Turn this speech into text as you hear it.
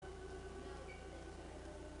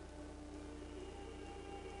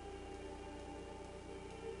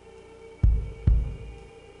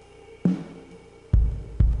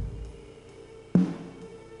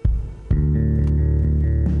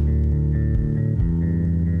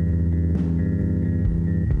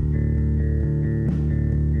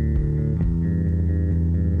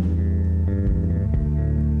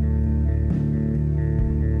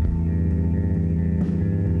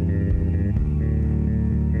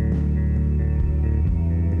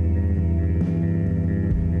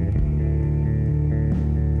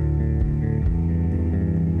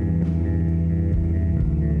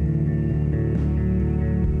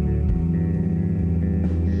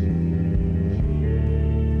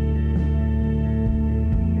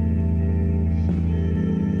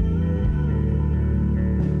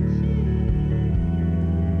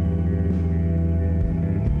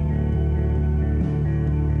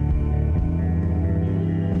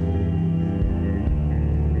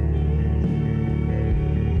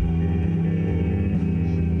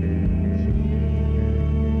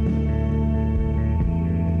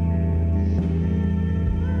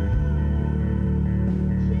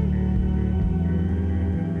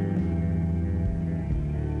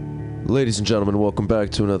Ladies and gentlemen, welcome back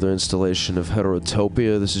to another installation of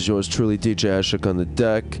Heterotopia. This is yours truly, DJ Ashok on the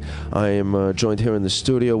deck. I am joined here in the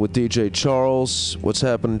studio with DJ Charles. What's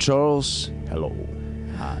happening, Charles? Hello.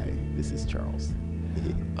 Hi, this is Charles.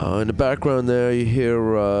 In the background there, you hear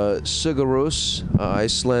Sigarus,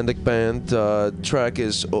 Icelandic band. Track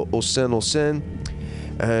is Osen Osen.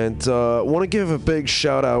 And I want to give a big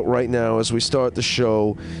shout out right now as we start the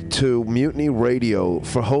show to Mutiny Radio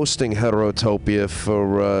for hosting Heterotopia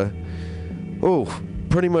for,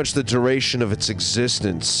 pretty much the duration of its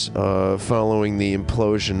existence following the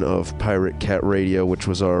implosion of Pirate Cat Radio, which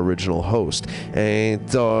was our original host. And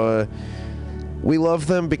we love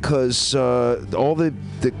them because all the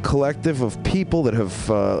collective of people that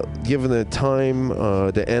have given their time,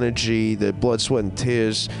 their energy, their blood, sweat, and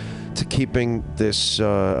tears to keeping this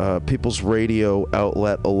people's radio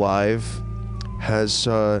outlet alive has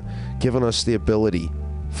given us the ability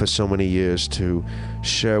for so many years to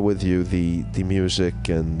share with you the music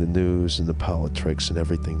and the news and the politics and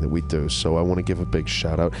everything that we do. So I want to give a big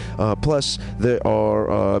shout out. Plus, there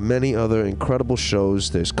are many other incredible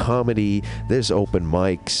shows. There's comedy, there's open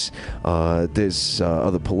mics, there's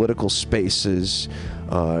other political spaces,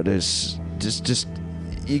 there's just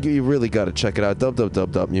you really got to check it out,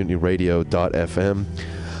 www.mutinyradio.fm,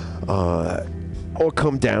 or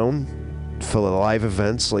come down for the live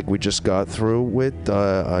events like we just got through with.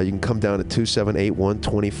 You can come down to 2781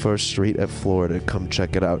 21st Street at Florida. Come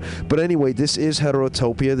check it out. But anyway, this is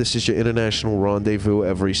Heterotopia. This is your international rendezvous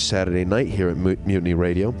every Saturday night here at Mutiny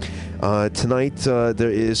Radio. Tonight, there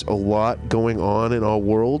is a lot going on in our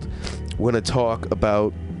world. We're going to talk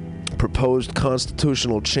about proposed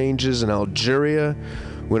constitutional changes in Algeria.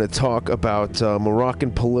 We're going to talk about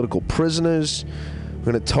Moroccan political prisoners.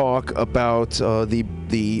 We're going to talk about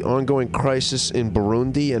the ongoing crisis in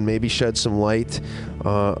Burundi and maybe shed some light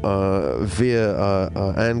via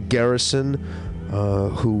Ann Garrison,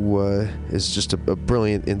 who is just a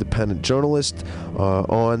brilliant independent journalist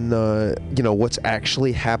on what's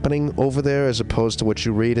actually happening over there as opposed to what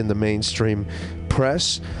you read in the mainstream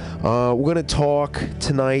press. We're going to talk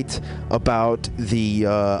tonight about the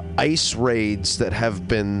ICE raids that have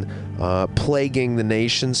been plaguing the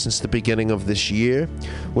nation since the beginning of this year.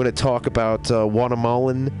 We're going to talk about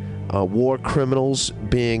Guatemalan war criminals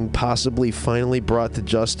being possibly finally brought to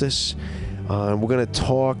justice. We're going to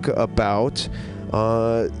talk about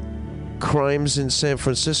crimes in San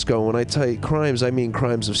Francisco. When I tell you crimes, I mean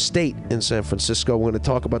crimes of state in San Francisco. We're going to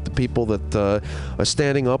talk about the people that are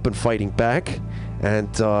standing up and fighting back.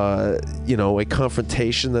 And, a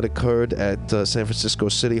confrontation that occurred at San Francisco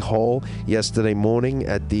City Hall yesterday morning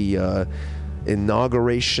at the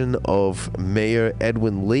inauguration of Mayor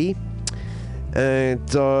Edwin Lee. And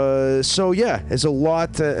there's a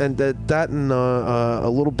lot, and that and a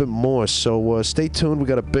little bit more. So stay tuned. We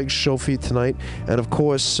got a big show for you tonight. And, of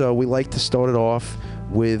course, we like to start it off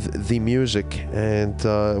with the music. And,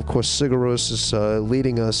 of course, Sigaros is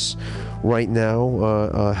leading us right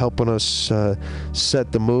now, helping us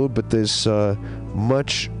set the mood. But there's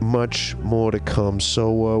much, much more to come.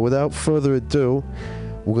 So without further ado,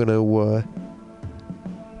 we're going to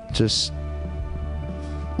just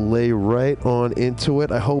lay right on into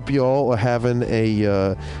it. I hope you all are having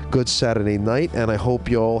a good Saturday night, and I hope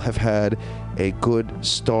you all have had a good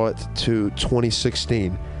start to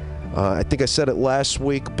 2016. I think I said it last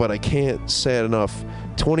week, but I can't say it enough.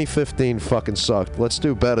 2015 fucking sucked. Let's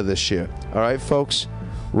do better this year. All right, folks?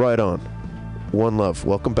 Right on. One love.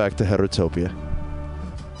 Welcome back to Heterotopia.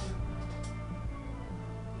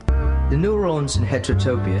 The neurons in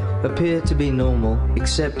Heterotopia appear to be normal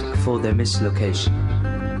except for their mislocation.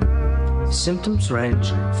 Symptoms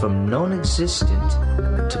range from non-existent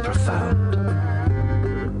to profound.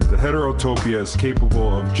 The heterotopia is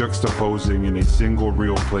capable of juxtaposing in a single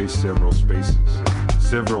real place several spaces,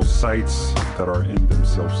 several sites that are in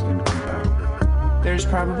themselves incompatible. There's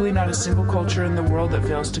probably not a single culture in the world that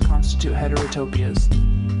fails to constitute heterotopias.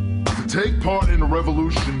 To take part in a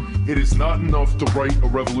revolution, it is not enough to write a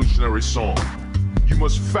revolutionary song. You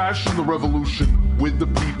must fashion the revolution with the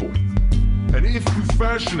people. And if you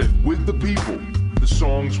fashion it with the people, the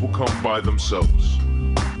songs will come by themselves.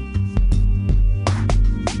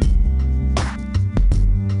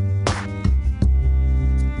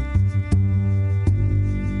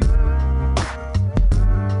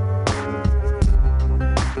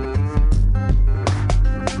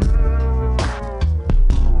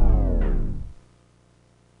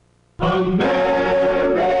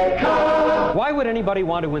 America! Why would anybody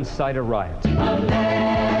want to incite a riot?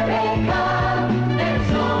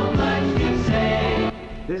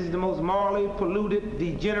 This is the most morally polluted,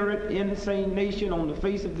 degenerate, insane nation on the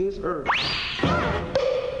face of this earth.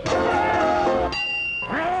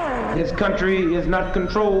 This country is not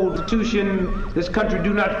controlled institution. This country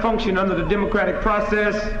do not function under the democratic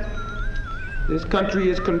process. This country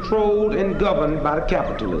is controlled and governed by the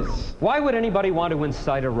capitalists. Why would anybody want to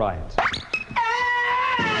incite a riot?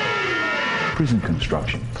 Prison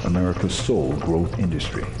construction, America's sole growth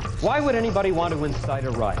industry. Why would anybody want to incite a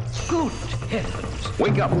riot? Good heavens!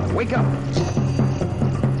 Wake up! Wake up!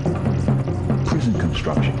 Prison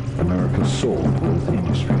construction, America's sole growth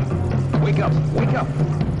industry. Wake up! Wake up!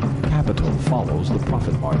 Capital follows the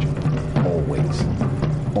profit margin. Always.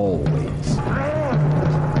 Always.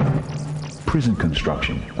 Prison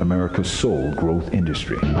construction, America's sole growth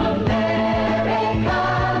industry. America,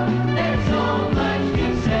 there's so much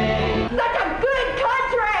to say. Such a good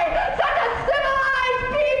country! Such a civilized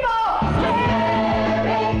people!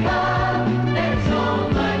 America, there's so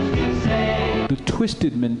much to say. The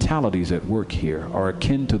twisted mentalities at work here are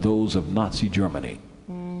akin to those of Nazi Germany.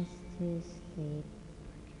 Fast to sleep.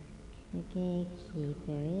 The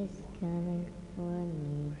gatekeeper is coming for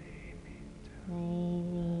me. Lay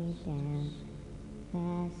me down.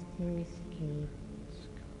 Fast to sleep.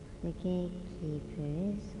 The gatekeeper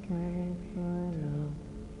is coming for me.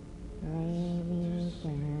 Lay me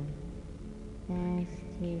down. Fast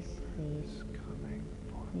to sleep.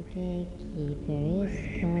 The gatekeeper is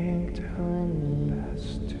coming for me.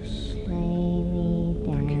 Lay me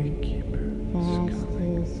down. Fast to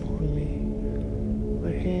sleep.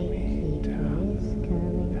 The gatekeeper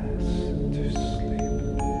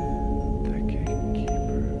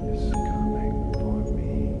is coming for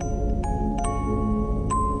me.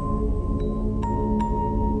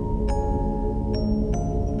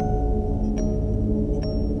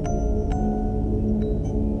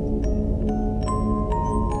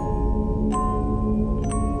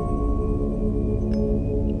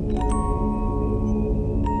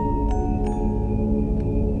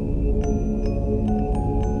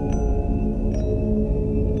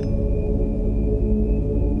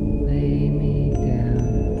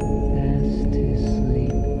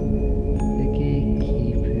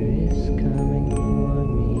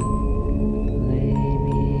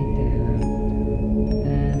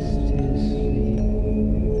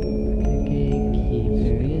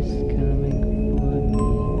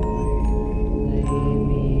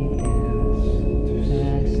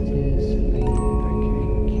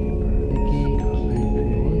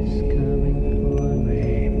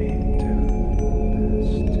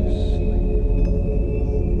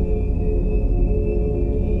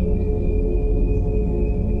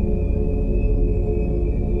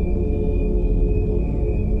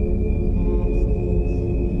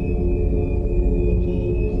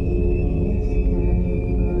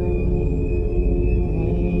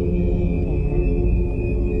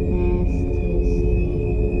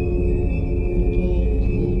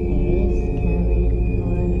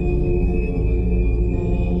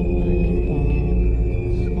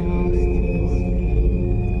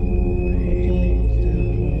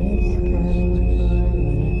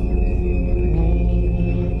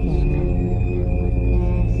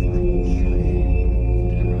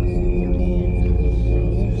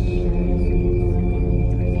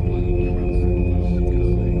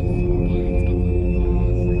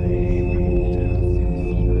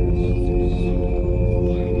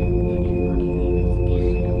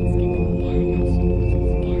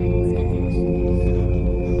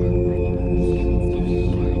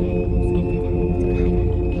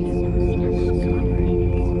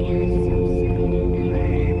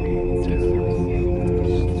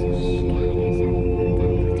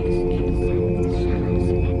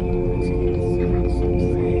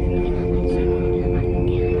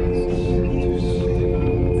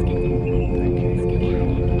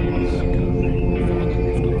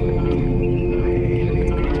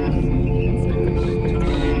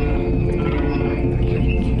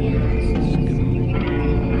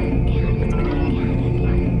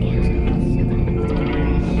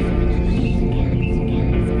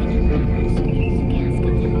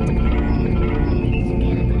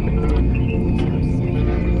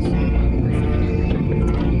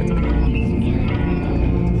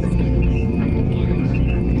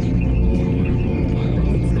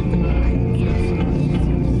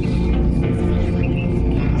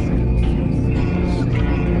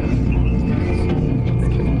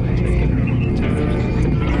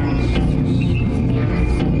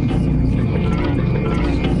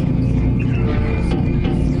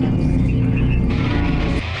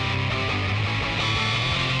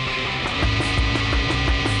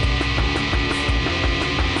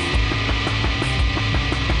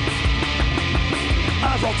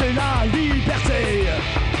 inventer la liberté.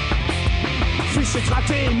 Fils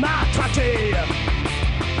éclaté, matraqué.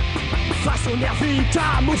 son nerveux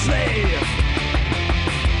camouflé,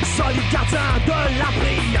 solide gardien de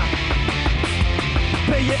l'abri,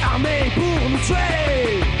 payé armé pour nous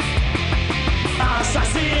tuer.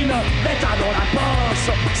 Assassine, l'État dans la poche,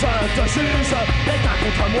 je te juge, l'État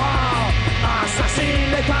contre moi. Assassine,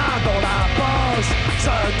 l'État dans la poche,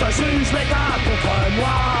 je te juge, l'État contre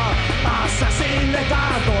moi. Assassine,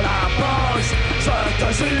 l'État dans la poche, je te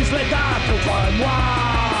juge, l'État contre moi.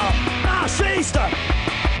 Fasciste.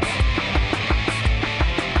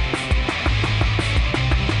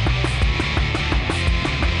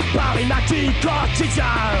 Paris maquis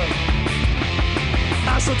quotidien,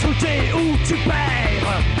 un jeu truqué où tu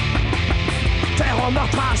perds. Terre en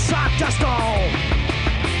meurtre à chaque instant,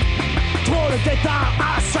 drôle d'état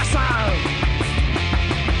assassin.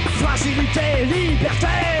 Fragilité,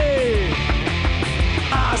 liberté.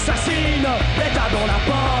 Assassine, l'État dans la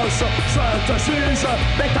poche, je te juge,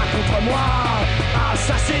 l'État contre moi.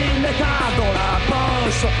 Assassine, l'État dans la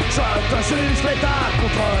poche, je te juge, l'État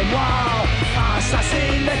contre moi.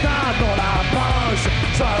 Assassine, l'État dans la poche,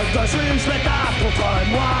 je te juge, l'État contre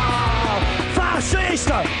moi.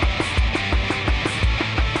 Fasciste.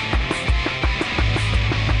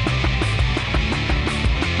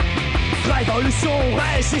 Révolution,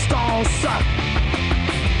 résistance,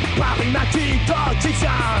 Paris maquis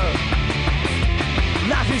quotidien,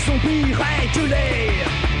 la vie zombie régulée,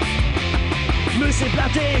 musée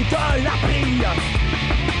blindé de la prie,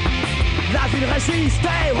 la ville résiste,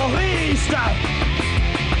 terroriste.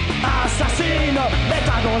 Assassine,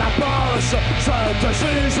 l'État dans la poche, je te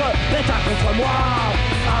juge, l'État contre moi.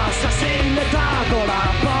 Assassine, l'État dans la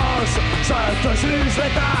poche, je te juge,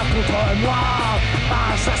 l'État contre moi.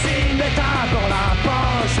 Assassine, l'État dans la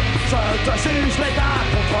poche, je te juge, l'État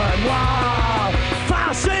contre moi.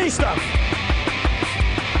 Fasciste.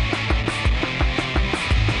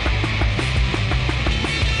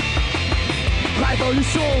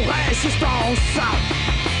 Révolution, résistance,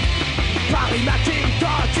 Paris maquis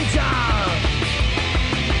quotidien,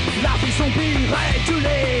 la vie zombie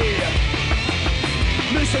régulée,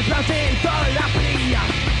 musée blindé de la plie,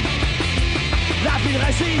 la ville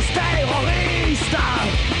résiste, terroriste.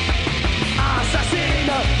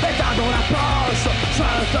 Assassine, l'État dans la poche, je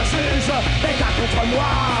te juge, l'État contre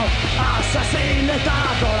moi. Assassine, l'État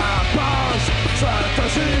dans la poche, je te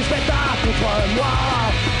juge, l'État contre moi.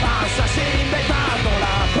 Assassine, l'État dans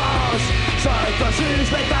la poche, je te juge,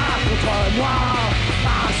 l'État contre moi.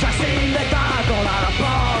 Assassine, l'État dans la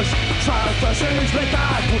poche, je te juge,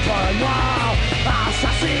 l'État contre moi.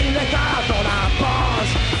 Assassine, l'État dans la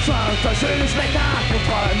poche, je te juge, l'État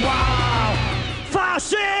contre moi.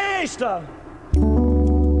 Fasciste.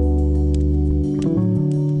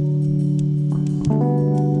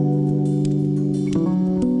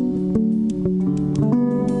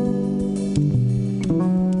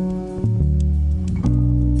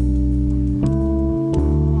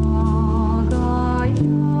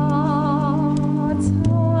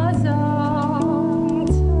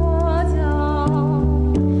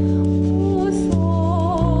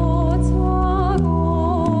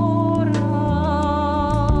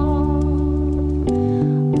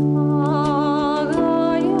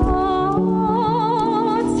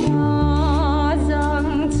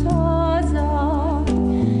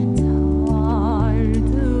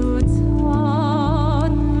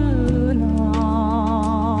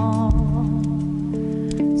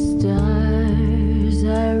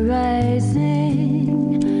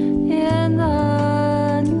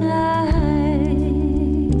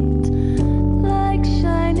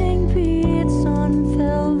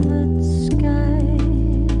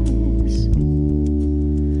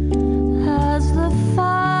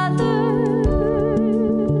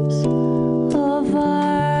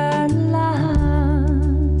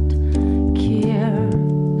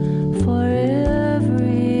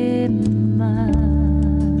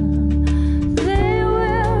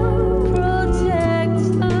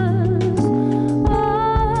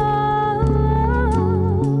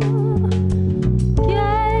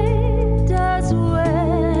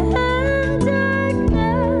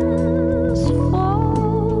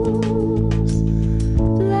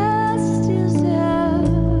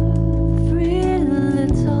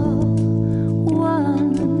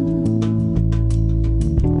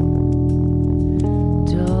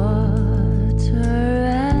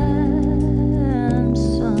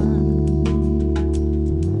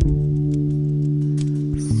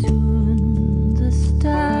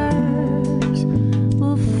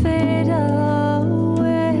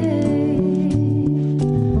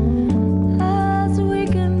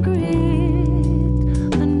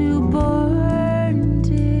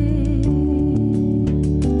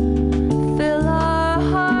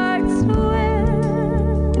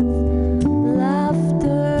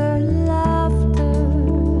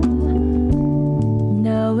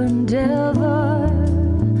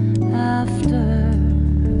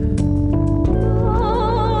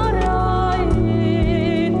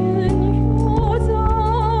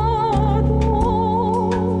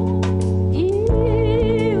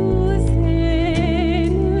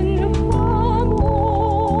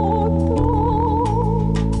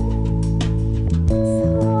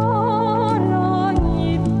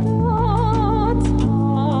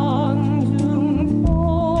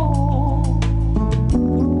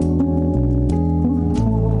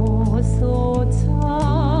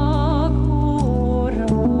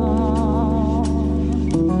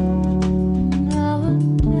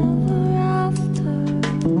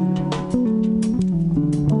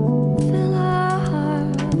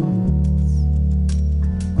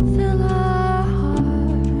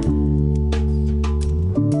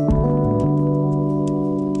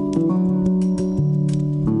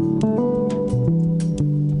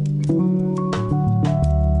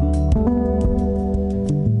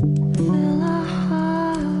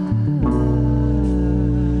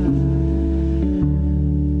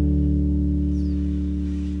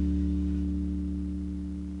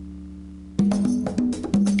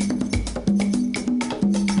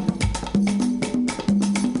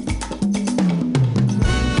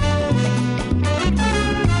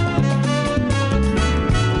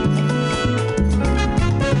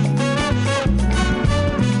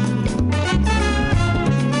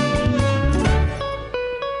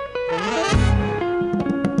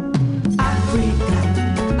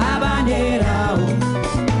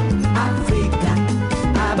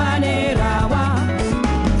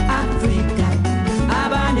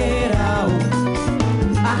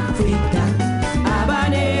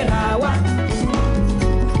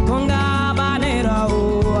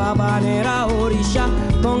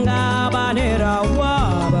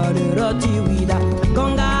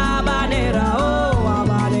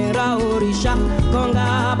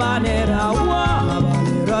 konga banera wa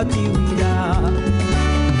banera tiwida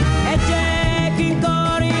eje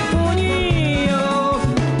kinkori punio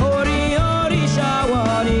ori ori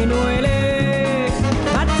shawani noele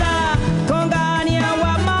bata konga ni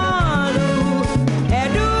wa malu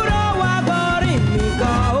eduro wa gori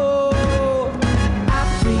mikao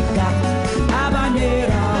Africa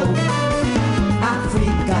habanera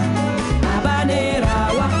Africa habanera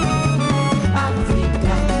wa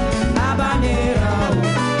Africa habanera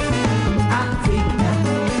Africa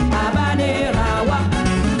habanera wa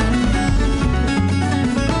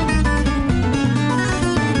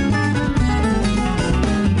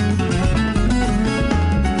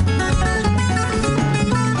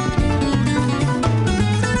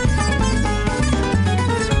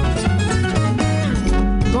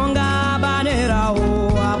Konga banera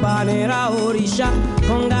o abanera orisha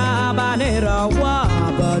Konga banera wa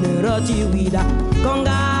abanera tiwida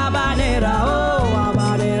Konga banera o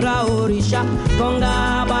abanera orisha Konga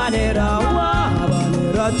banera wa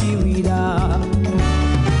abanera tiwida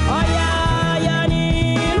Oya ya ni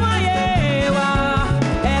noye wa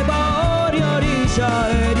ego ori orisha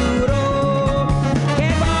eduro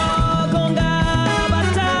Ego konga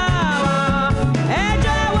batawa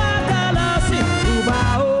eje wa kalasi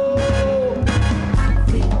ubao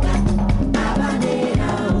Africa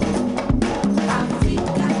habanera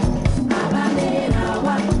Africa habanera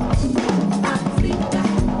wa Africa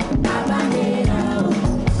habanera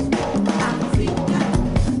Africa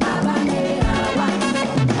habanera wa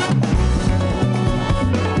Africa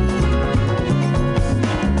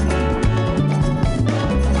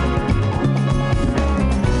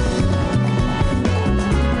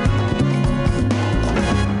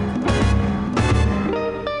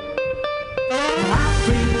habanera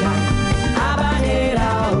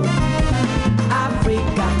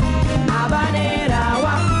Africa habanera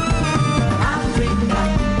wa Africa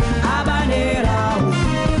habanera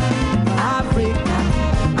Africa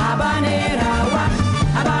habanera wa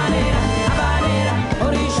habanera habanera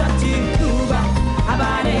orisha Cuba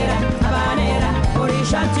habanera habanera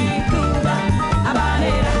orisha Cuba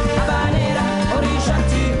habanera habanera orisha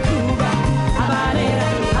Cuba habanera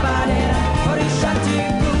habanera orisha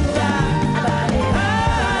Cuba habanera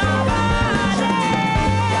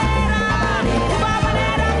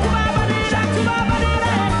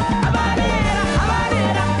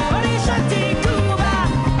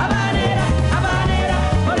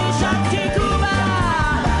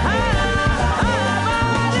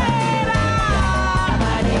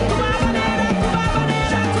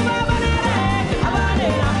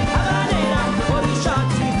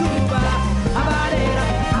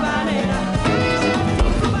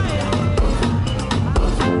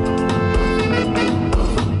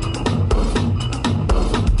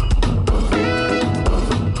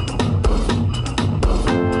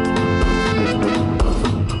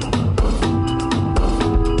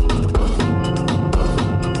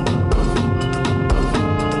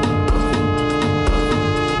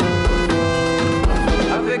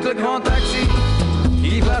Avec le grand taxi,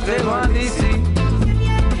 il va très loin d'ici.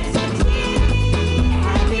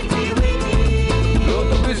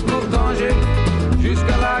 L'autobus pour Tanger,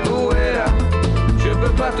 jusqu'à la Gouéra. Je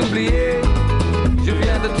peux pas t'oublier, je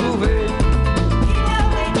viens de trouver.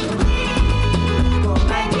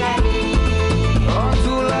 En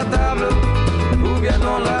dessous la table, ou bien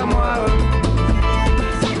dans l'armoire.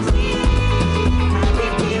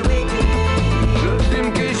 Le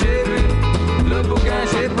film que j'ai vu, le bouquin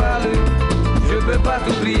j'ai pas lu. Je peux pas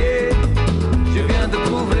t'oublier, je viens de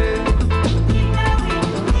trouver.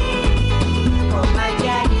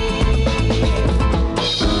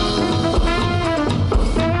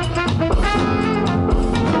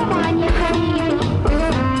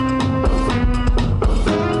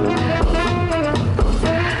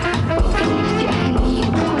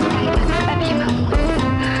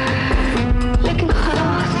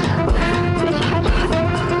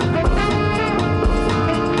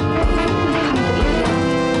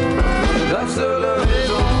 La seule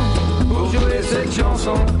raison pour jouer cette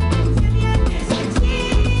chanson,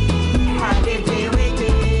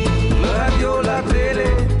 la radio, la télé,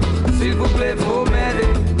 s'il vous plaît, faut m'aider.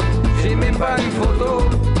 J'ai même pas une photo,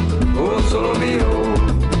 OldSoulRadio.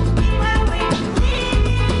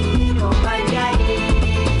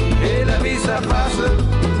 Et la vie ça passe,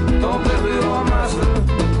 ton perdu en masse.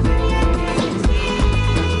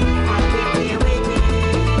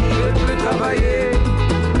 Je veux plus travailler,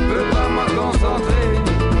 peux pas me concentrer.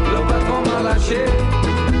 Le patron m'a lâché,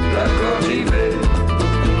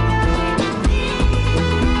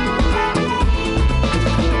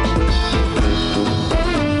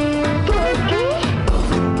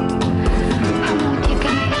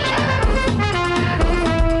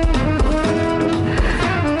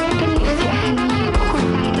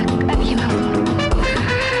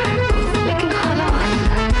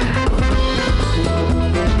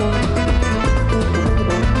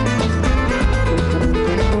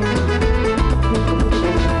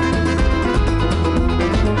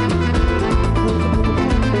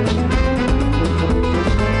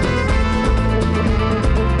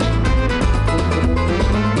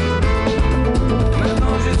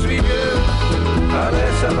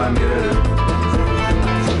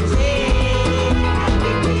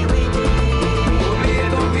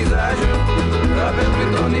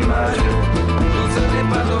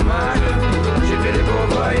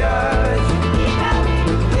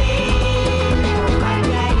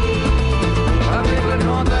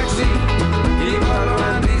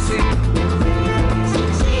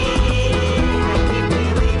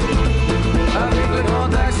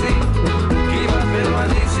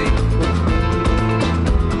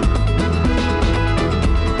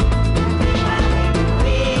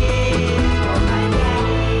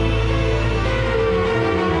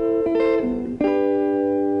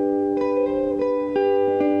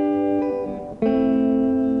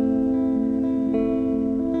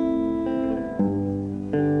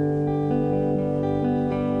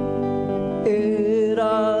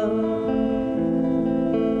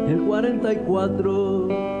 64,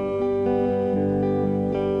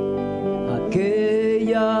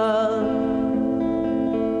 aquella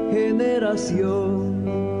generación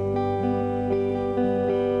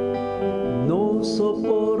no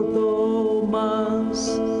soportó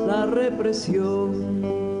más la represión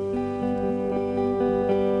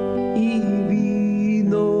y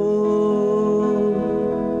vino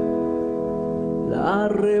la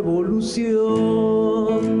revolución.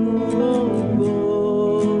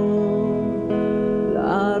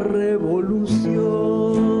 La revolución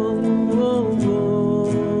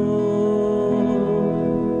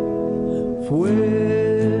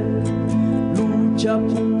fue lucha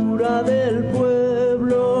pura del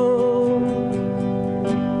pueblo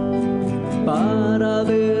para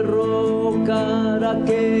derrocar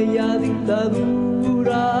aquella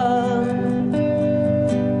dictadura.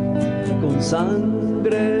 Con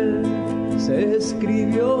sangre se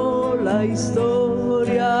escribió la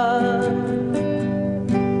historia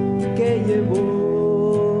que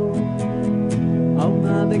llevó a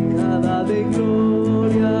una década de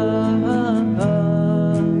gloria,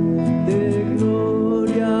 de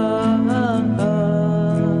gloria.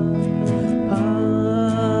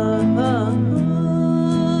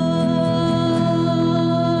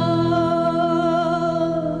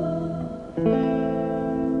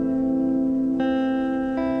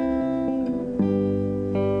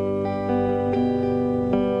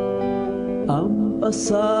 Han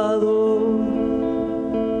pasado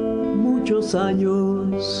muchos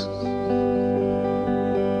años,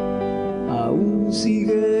 aún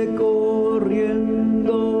sigue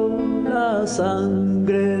corriendo la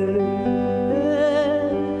sangre,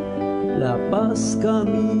 la paz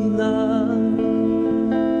camina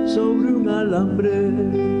sobre un alambre,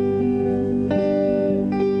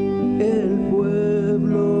 el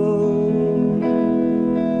pueblo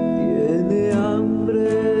tiene hambre.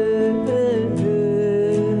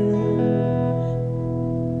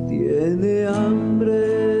 Tiene hambre.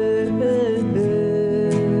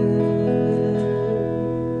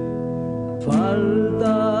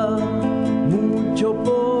 Falta mucho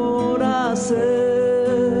por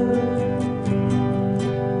hacer.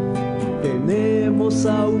 Tenemos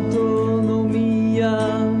autonomía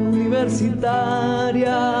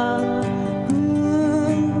universitaria,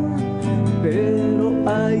 pero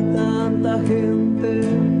hay tanta gente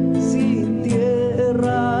sin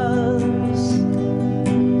tierras,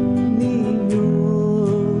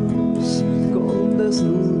 niños con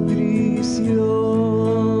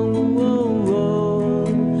desnutrición,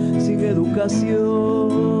 sin educación.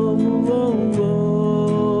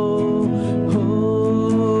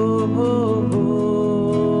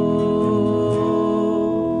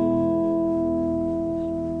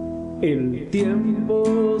 El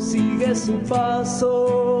tiempo sigue su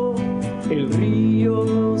paso, el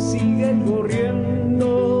río sigue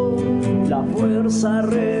corriendo, la fuerza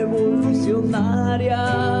revolucionaria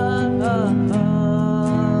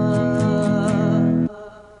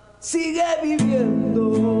sigue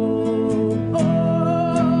viviendo.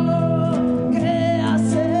 ¿Qué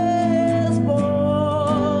haces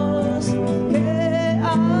vos? ¿Qué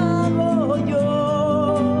hago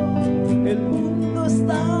yo? El mundo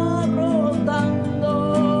está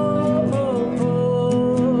rotando,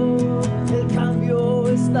 el cambio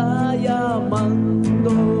está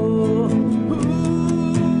llamando.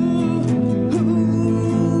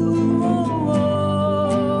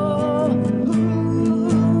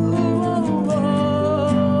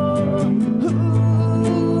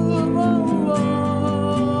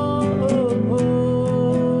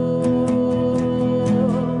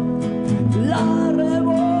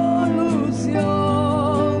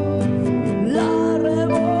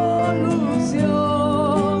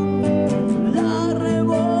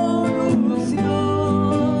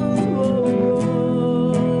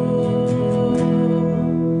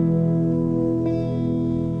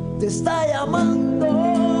 Te está llamando.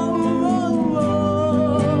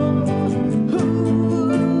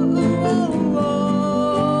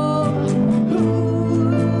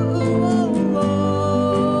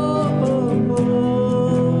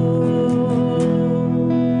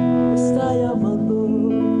 Está llamando.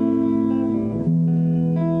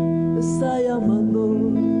 Está llamando.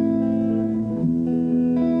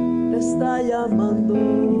 Está llamando.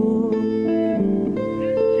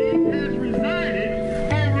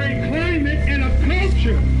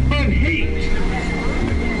 Of hate,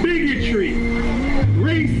 bigotry,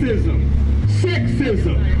 racism,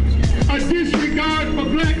 sexism, a disregard for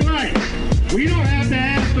black life. We don't have to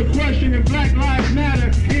ask the question if Black Lives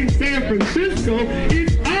Matter in San Francisco.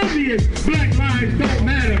 It's obvious Black lives don't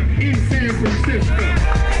matter in San Francisco.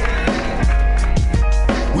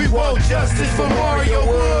 We won. want justice for Mario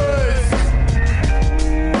Woods.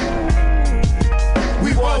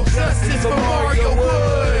 We want justice for Mario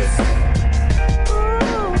Woods.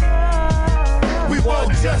 We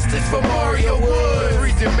want justice for Mario Woods.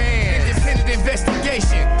 We demand independent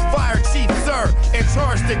investigation. Fire chief, sir, and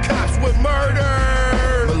charge the cops with murder.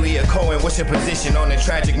 Malia Cohen, what's your position on the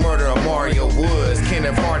tragic murder of Mario Woods?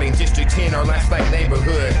 Kenneth Harding, District 10, our last black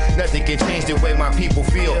neighborhood. Nothing can change the way my people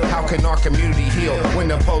feel. How can our community heal when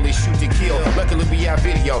the police shoot to kill? Luckily we have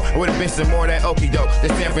video. It would have been some more of that okie doke. The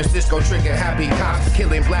San Francisco trigger happy cops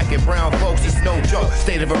killing black and brown folks. It's no joke.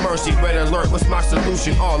 State of emergency, red alert. What's my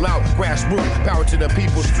solution? All out, grassroots, power to the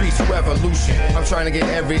people, streets, revolution. I'm trying to get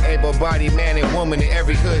every able-bodied man and woman in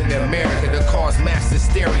every hood in America to cause mass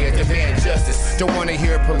hysteria, demand justice. Don't want to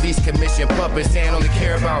hear police commission puppets saying only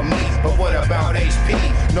care about me, but what about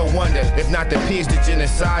HP? No wonder, if not the pigs, the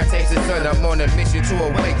genocide takes its son. I'm on a mission to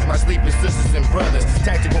awake my sleeping sisters and brothers.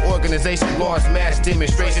 Tactical organization, laws, mass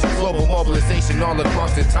demonstrations, global mobilization all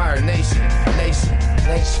across the entire nation. Nation.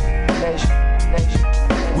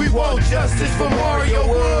 We want justice for Mario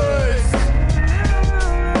Woods.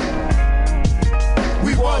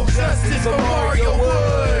 We want justice for Mario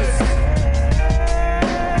Woods.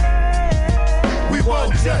 We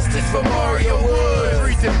want justice for Mario Woods.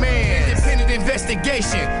 We demand independent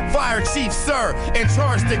investigation. Fire chief, sir, and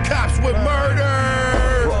charge the cops with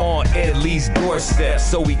murder. We're on Ed Lee's doorstep,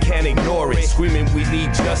 so we can't ignore it. Screaming we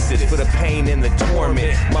need justice for the pain and the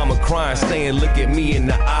torment. Mama crying, saying look at me in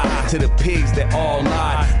the eye. To the pigs that all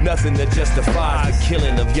lie, nothing that justifies the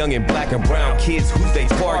killing of young and black and brown kids who they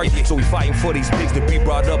target. So we fighting for these pigs to be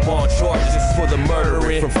brought up on charges for the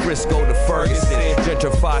murdering from Frisco to Ferguson.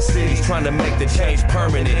 Gentrified cities trying to make the change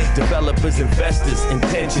permanent. Developers, investors,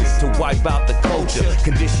 intentions to wipe out the culture,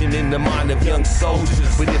 conditioning the mind of young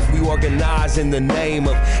soldiers. But if we organize in the name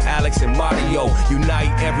of Alex and Mario,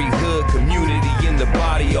 unite every hood community in the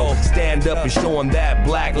barrio, stand up and show them that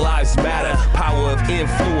Black Lives Matter. Power of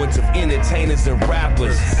influence of entertainers and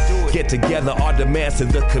rappers. Get together our demands to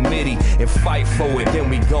the committee and fight for it, then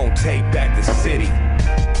we gon' take back the city.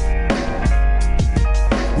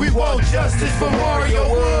 We want justice for Mario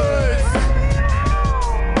Woods.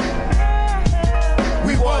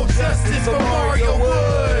 We want justice for Mario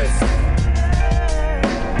Woods.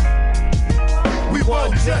 We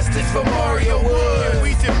want justice for Mario Woods. And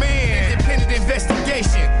we demand independent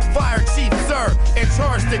investigation. Fire chief, sir, and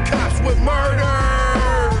charge the cops with murder.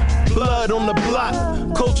 Blood on the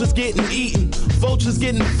block, culture's getting eaten, vultures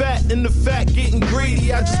getting fat, and the fat getting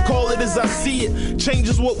greedy. I just call it as I see it. Change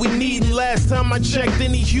is what we need. And last time I checked,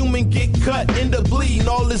 any human get cut, end up bleeding.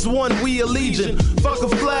 All is one, we a legion. Fuck a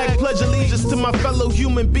flag, pledge allegiance to my fellow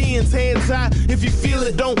human beings. Hands high, if you feel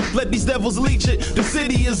it, don't let these devils leech it. The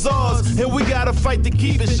city is ours, and we gotta fight to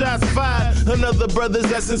keep it. Shots fired, another brother's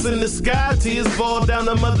essence in the sky. Tears fall down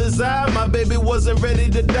a mother's eye. My baby wasn't ready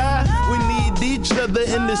to die. We need each other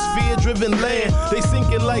in this fear-driven land. They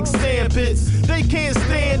sinking like sand pits. They can't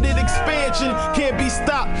stand it. Expansion can't be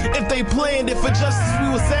stopped. If they planned it for justice, we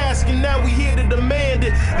was asking. Now we here to demand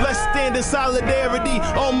it. Let's stand in solidarity,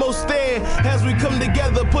 almost there. As we come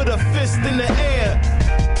together, put a fist in the air.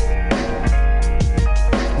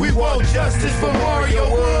 We want justice for Mario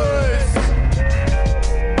Woods.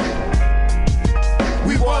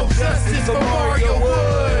 We want justice for Mario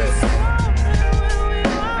Woods.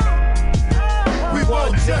 We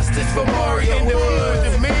want justice for Mario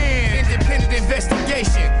Woods. Demand independent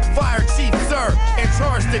investigation. Fire chief, sir, and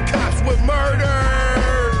charge the cops with murder.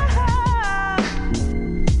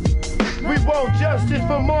 We want justice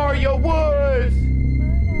for Mario Woods.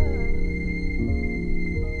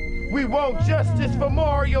 We want justice for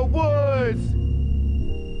Mario Woods.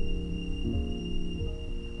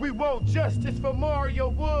 We want justice for Mario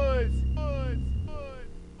Woods.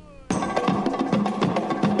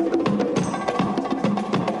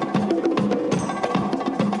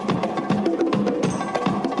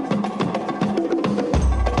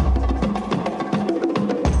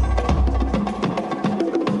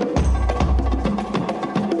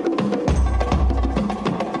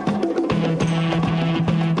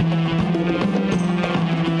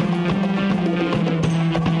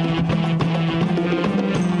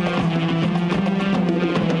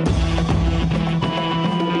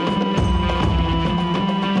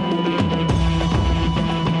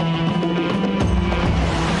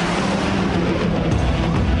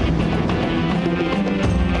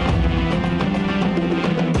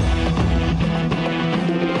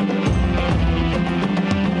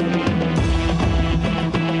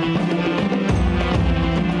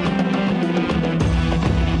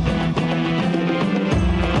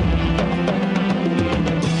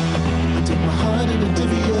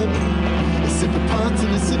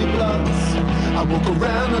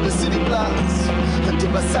 on the city blocks, until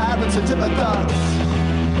my silence, until my thoughts.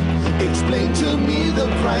 Explain to me the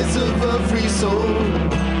price of a free soul.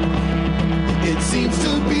 It seems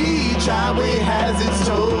to be each highway has its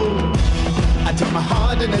toll. I take my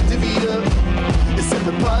heart and I divvy up. It's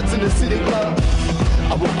separate parts in the city blocks.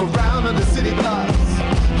 I walk around on the city blocks,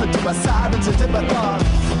 until my silence, until my thoughts.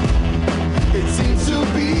 It seems to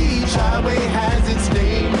be each highway has its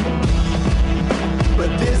name, but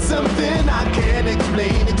there's something I can't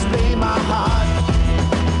explain. Explain my heart.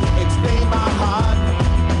 Explain my heart.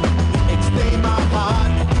 Explain my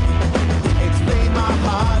heart. Explain my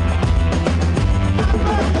heart.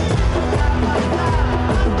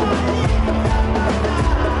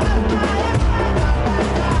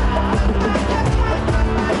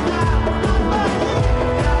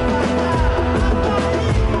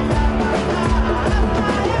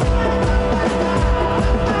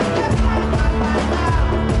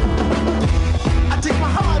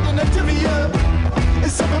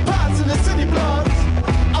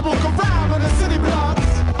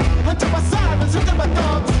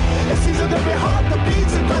 Every heart that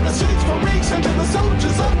beats and the streets for weeks until the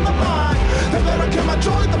soldiers of my mind. The lyric in my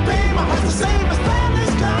joy, the pain, my heart's the same as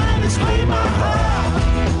Palestine. Explain my heart.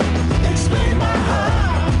 Explain my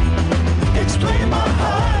heart. Explain my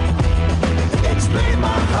heart. Explain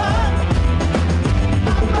my heart.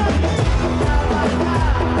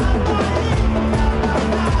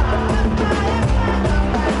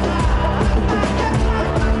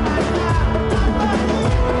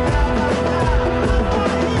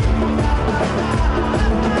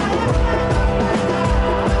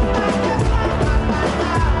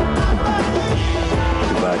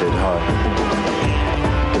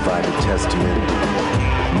 Divided testament,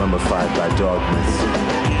 mummified by dogmas.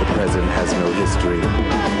 The present has no history.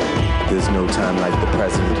 There's no time like the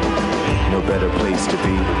present. No better place to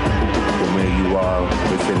be than where you are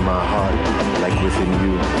within my heart, like within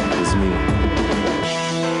you is me.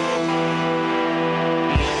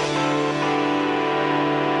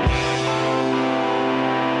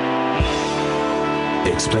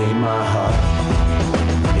 Explain my heart.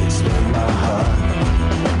 Explain my heart.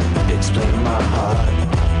 Explain my heart.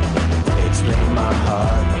 Explain my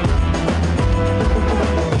heart.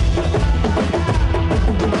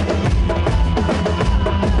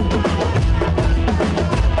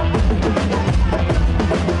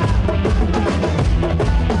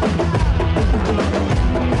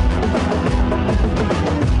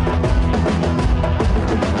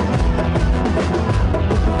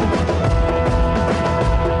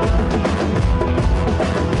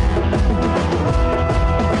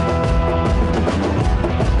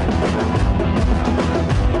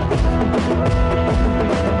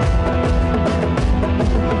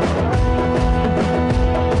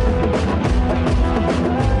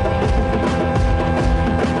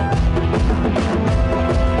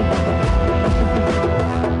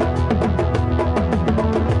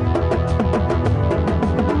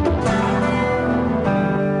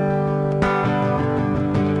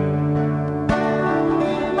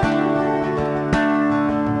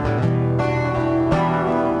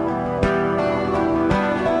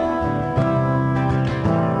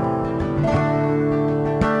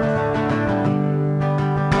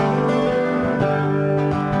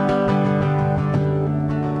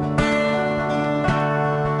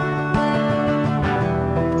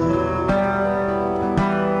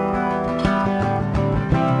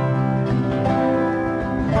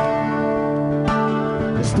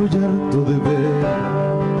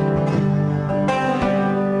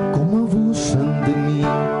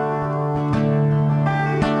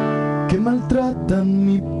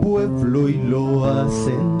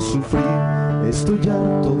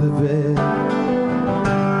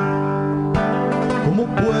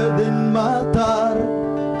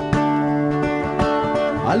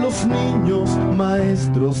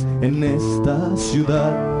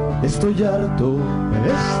 Estoy harto,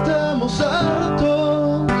 estamos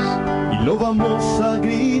hartos y lo vamos a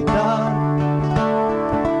gritar.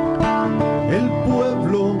 El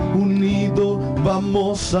pueblo unido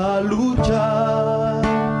vamos a luchar.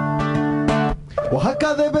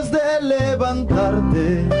 Oaxaca debes de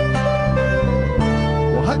levantarte.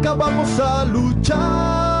 Oaxaca vamos a luchar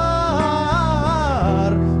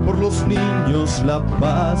por los niños, la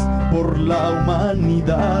paz, por la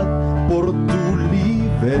humanidad, por tu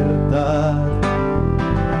libertad.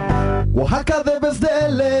 Oaxaca debes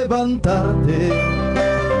de levantarte.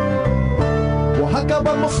 Oaxaca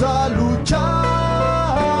vamos a luchar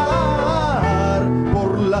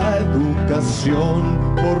por la educación,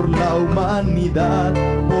 por la humanidad,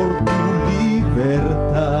 por tu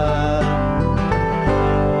libertad.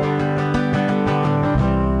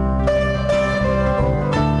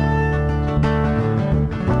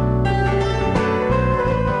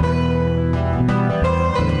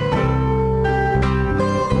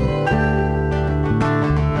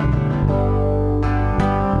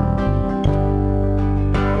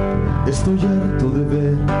 Estoy harto de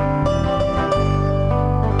ver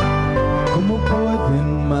cómo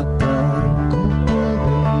pueden matar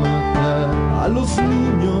a los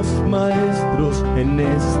niños maestros en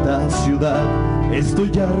esta ciudad.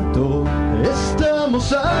 Estoy harto,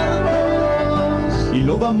 estamos hartos y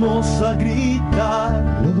lo vamos a gritar,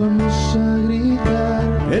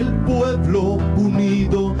 el pueblo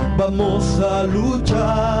unido vamos a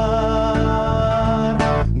luchar.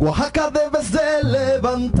 Oaxaca, debes de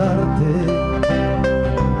levantarte,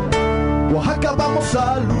 Oaxaca, vamos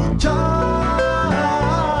a luchar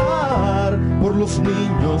por los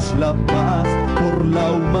niños, la paz, por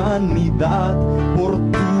la humanidad, por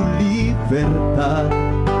tu libertad.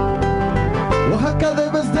 Oaxaca,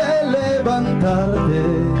 debes de levantarte,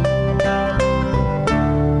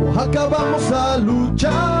 Oaxaca, vamos a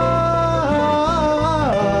luchar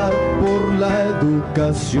por la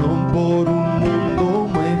educación, por un mundo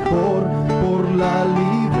mejor, por la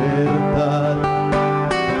libertad.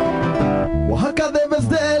 Oaxaca, debes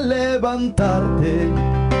de levantarte,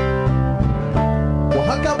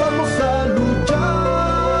 Oaxaca, vamos a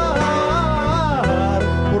luchar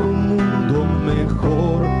por un mundo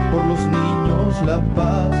mejor, por los niños, la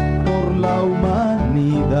paz, por la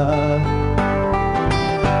humanidad.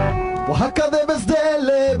 Oaxaca, debes de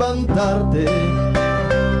levantarte,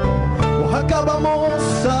 Oaxaca,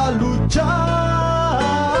 vamos a luchar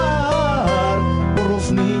por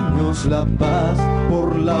los niños, la paz,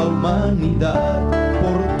 por la humanidad,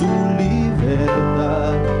 por tu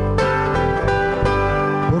libertad.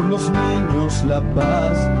 Por los niños, la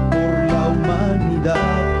paz, por la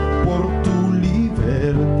humanidad, por tu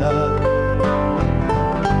libertad.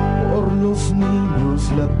 Por los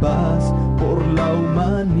niños, la paz, por la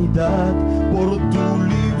humanidad, por tu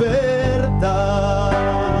libertad.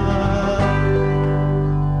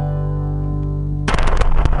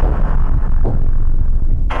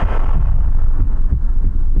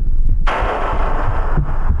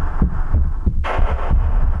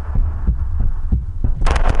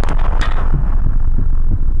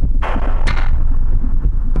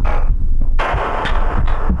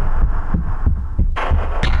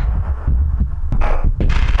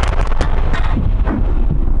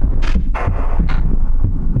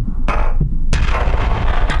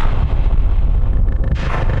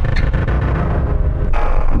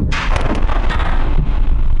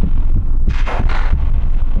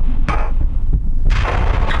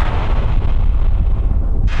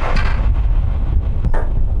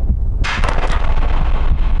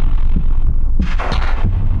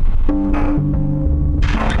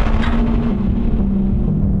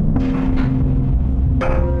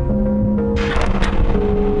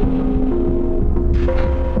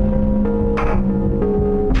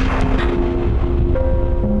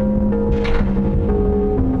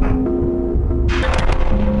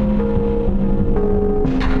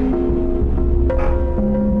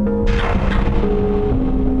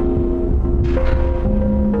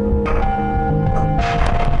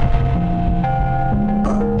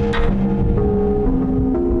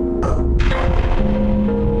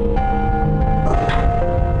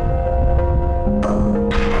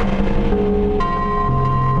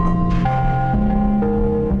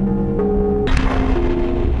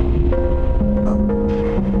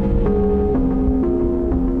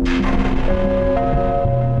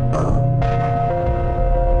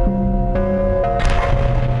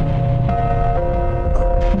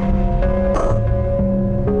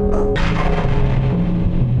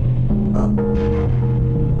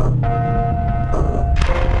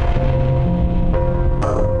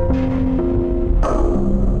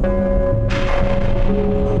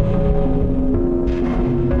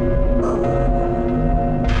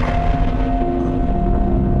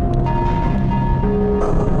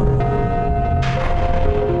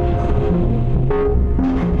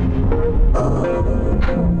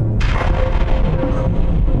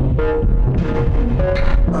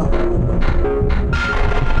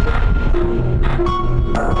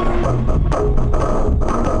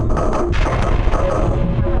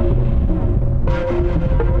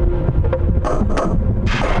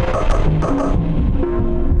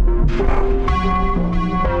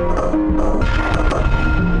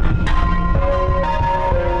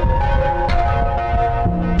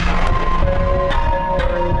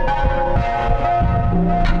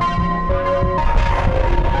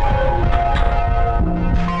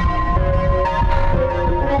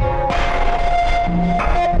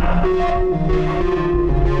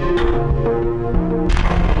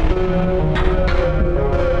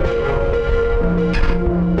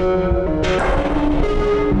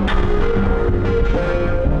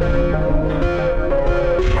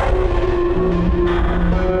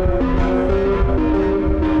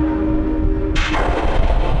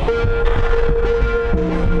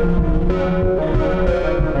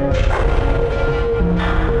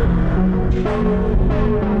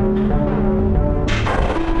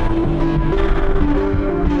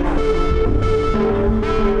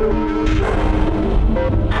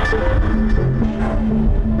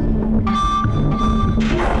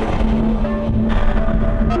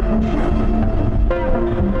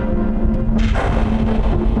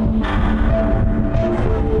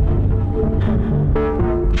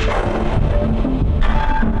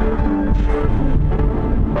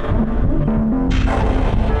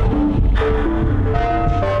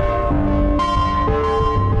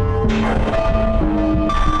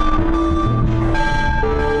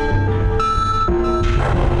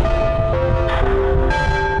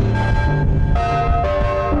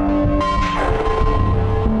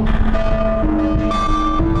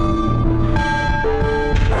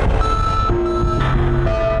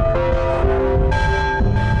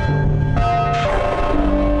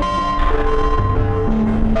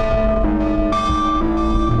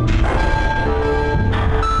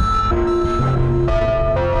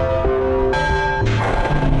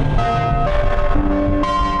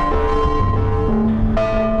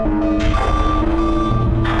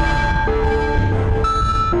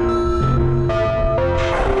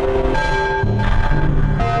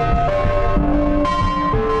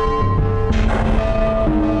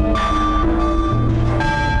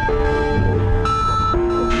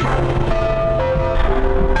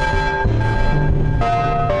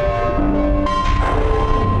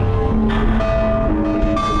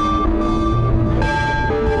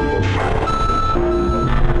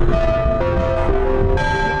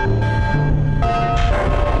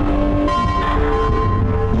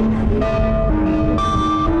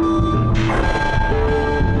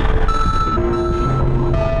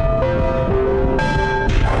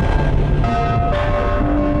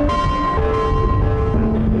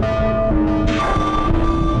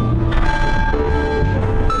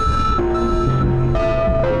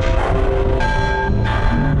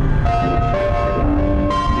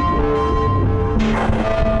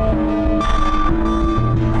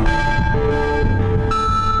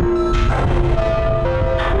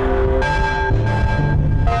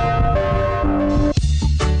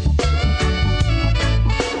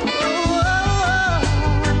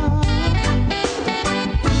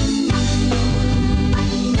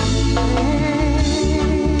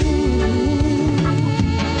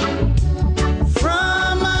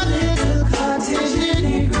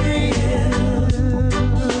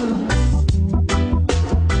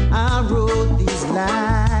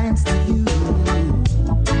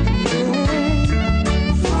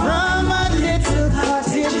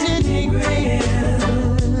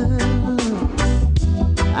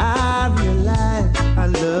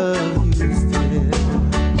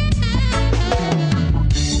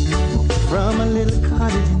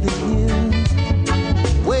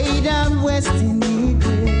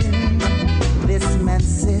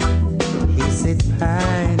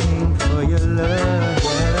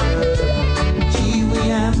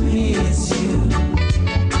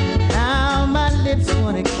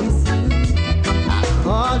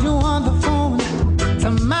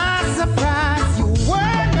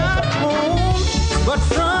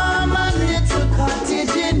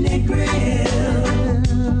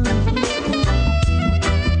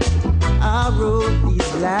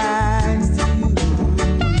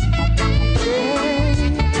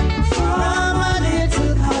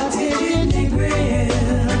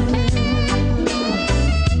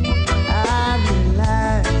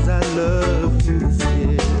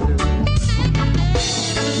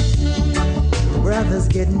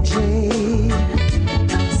 jade,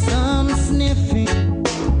 some sniffing,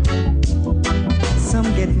 some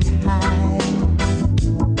getting high,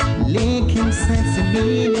 linking sense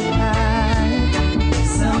immediate high,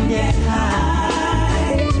 some get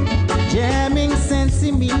high, jamming sense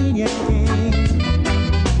immediate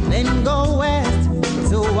then go west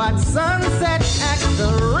toward sunset at the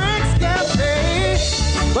Rick's Cafe,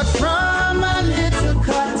 but from a little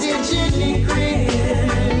cottage in the green,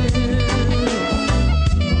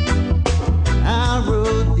 I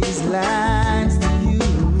wrote these lines to you.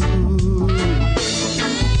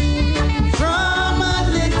 From a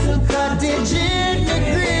little cottage in the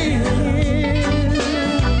green,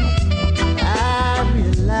 I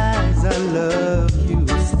realize I love you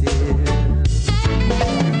still.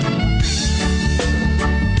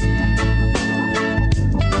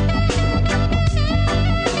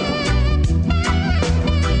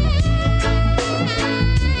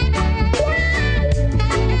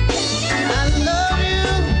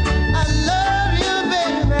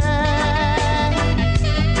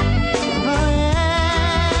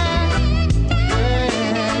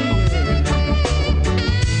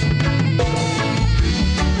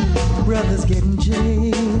 Brothers getting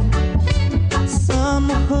jaded, some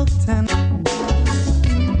hooked and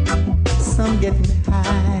some getting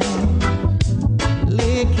high,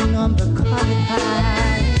 licking on the coffee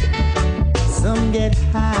pie, some get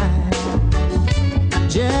high,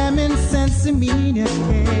 jamming sense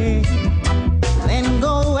immediately, then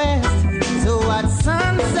go west toward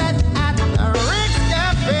sunset at the Rick's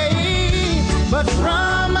Cafe, but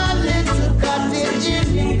from a little cottage in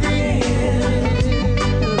the green,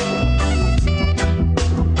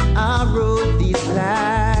 I wrote these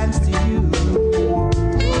lines to you.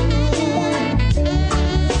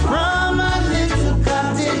 From a little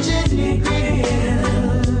cottage in the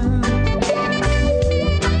green,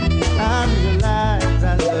 I realize I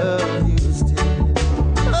love you still.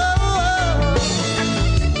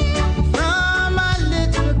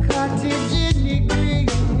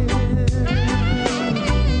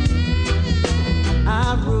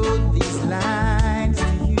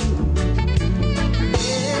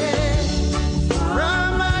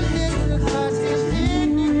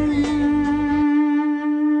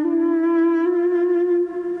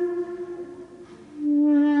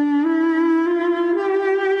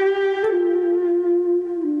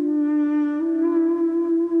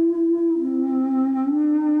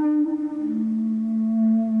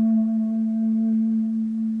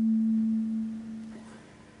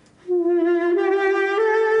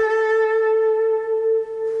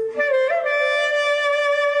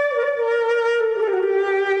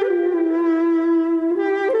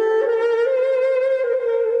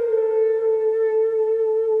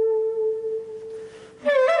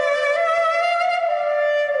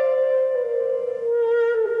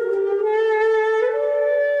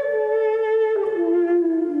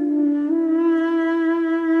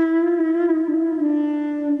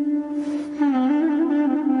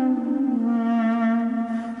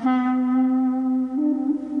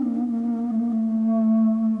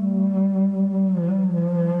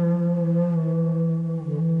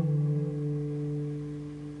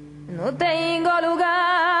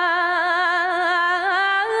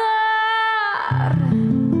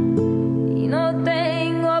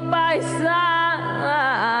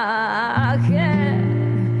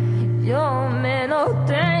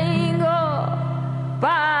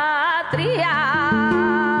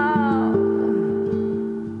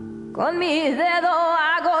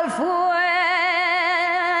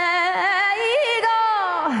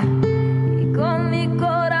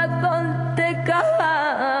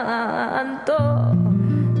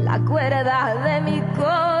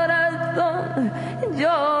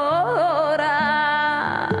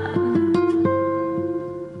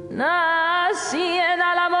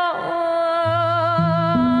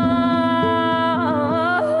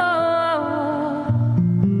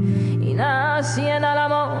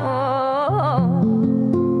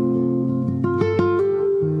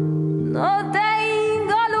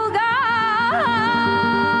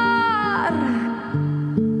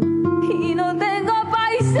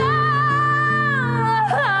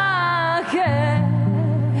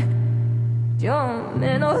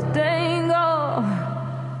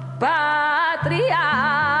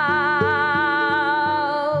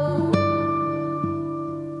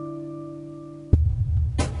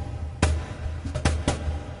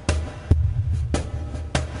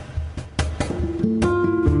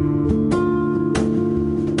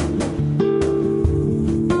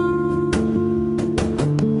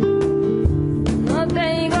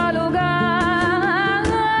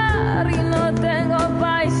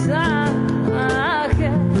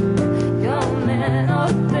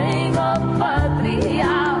 menos tengo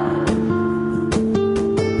patria.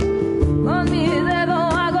 Con mi dedo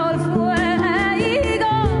hago el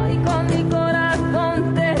fuego y con mi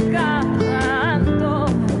corazón te canto.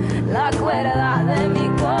 La cuerda de mi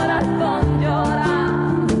corazón llora.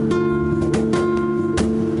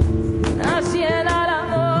 Nací en el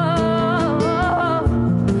amor,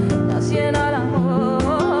 nací en el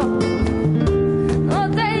amor. No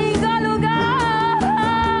tengo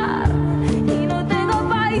lugar y no tengo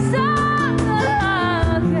paisaje.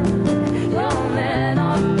 Yo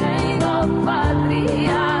menos tengo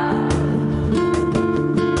patria.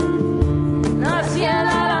 Nací en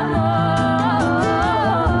el amor,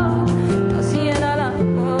 nací en el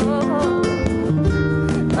amor.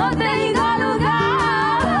 No tengo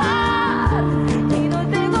lugar y no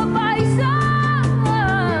tengo paisaje.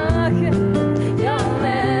 Yo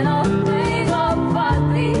menos tengo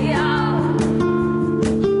patria.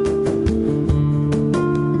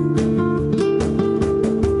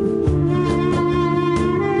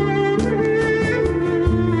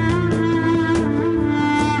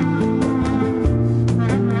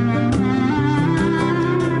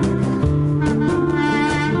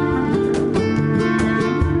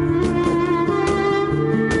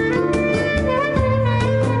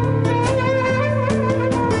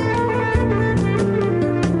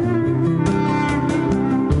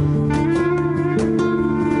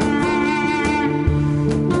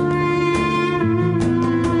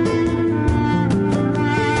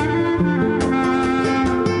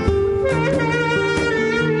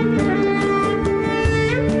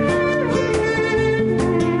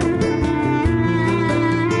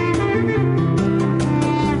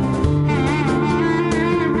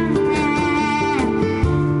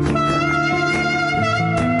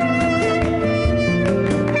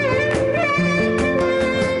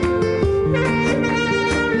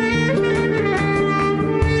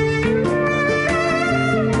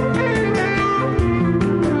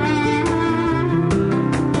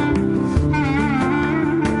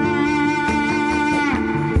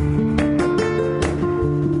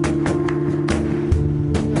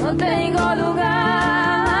 No tengo lugar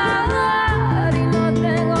y no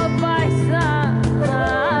tengo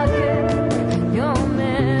paisaje. Yo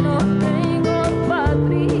menos tengo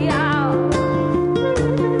patria.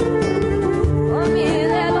 Con mi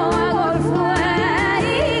dedo hago el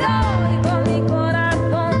fuego y con mi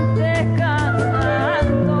corazón te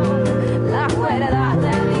canto. Las cuerdas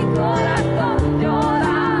de mi corazón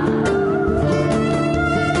lloran.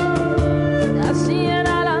 Nací en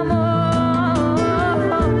el amor,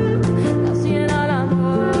 nací en el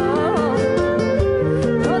amor.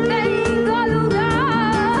 No tengo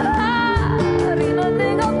lugar y no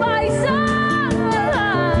tengo paisaje.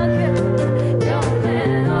 Yo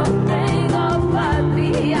menos tengo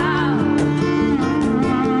patria.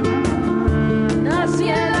 Nací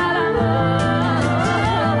en el amor,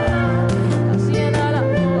 nací en el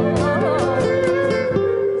amor.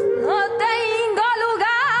 No tengo lugar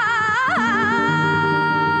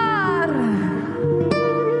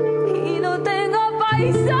y no tengo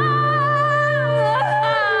paisaje.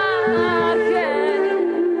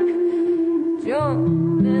 Yo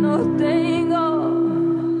menos tengo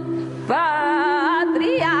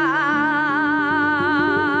patria.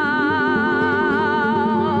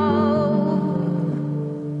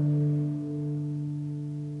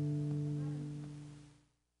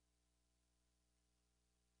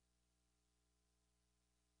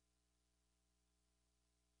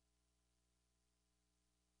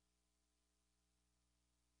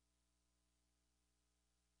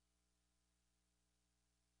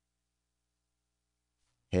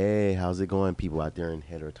 Hey, how's it going, people out there in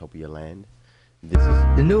Heterotopia land? This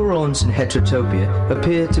is The neurons in heterotopia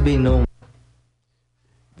appear to be normal.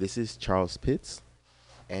 This is Charles Pitts,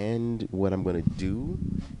 and what I'm going to do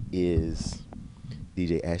is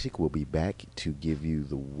DJ Ashik will be back to give you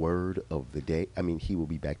the word of the day. I mean, he will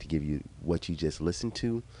be back to give you what you just listened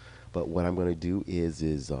to, but what I'm going to do is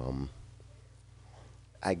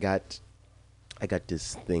I got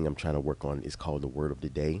this thing I'm trying to work on. It's called the word of the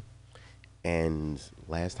day, and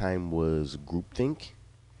last time was groupthink.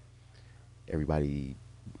 Everybody,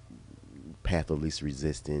 path of least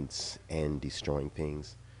resistance and destroying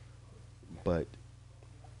things. But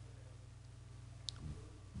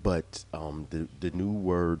the new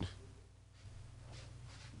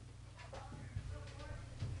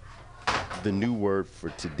word for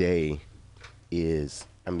today is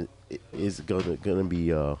gonna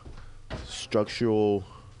be structural.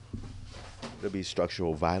 It'll be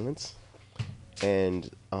structural violence, and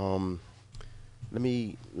let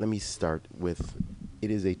me start with. It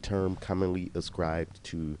is a term commonly ascribed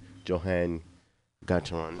to Johann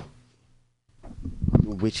Gatron,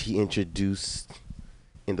 which he introduced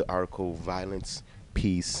in the article Violence,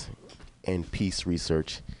 Peace, and Peace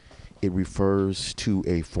Research. It refers to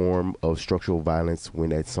a form of structural violence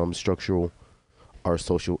when at some structural or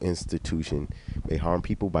social institution may harm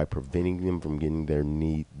people by preventing them from getting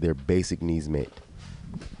their basic needs met.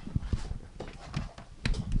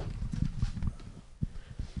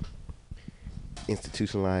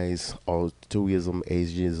 Institutionalized altruism,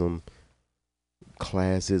 ageism,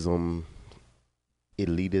 classism,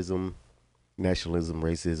 elitism, nationalism,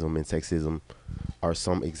 racism, and sexism are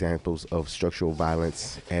some examples of structural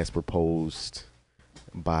violence as proposed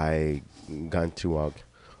by Gantuag.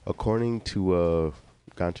 According to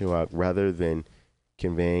Gantuag, rather than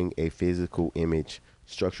conveying a physical image,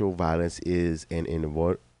 structural violence is an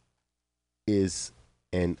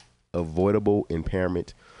avoidable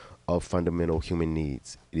impairment of fundamental human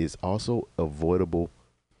needs. It is also avoidable.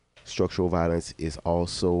 Structural violence is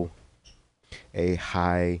also a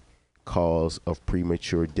high cause of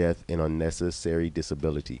premature death and unnecessary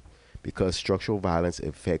disability. Because structural violence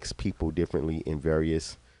affects people differently in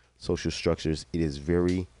various social structures, it is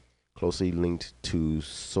very closely linked to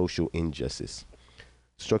social injustice.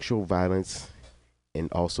 Structural violence and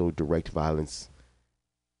also direct violence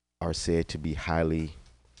are said to be highly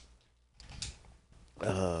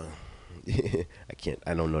I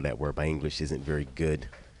don't know that word. My English isn't very good.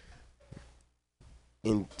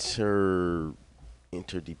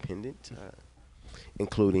 Interdependent,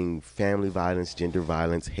 including family violence, gender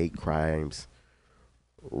violence, hate crimes,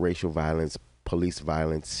 racial violence, police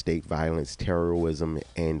violence, state violence, terrorism,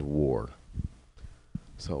 and war.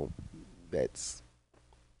 So that's,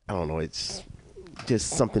 I don't know, it's just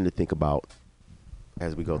something to think about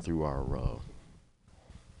as we go through our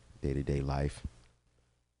day-to-day life.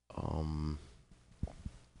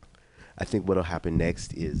 I think what'll happen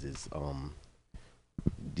next is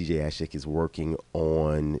DJ Ashik is working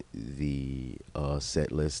on the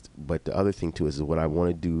set list, but the other thing too is what I want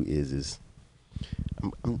to do is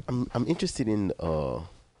I'm interested in I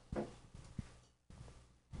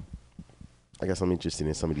guess I'm interested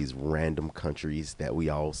in some of these random countries that we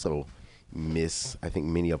also miss. I think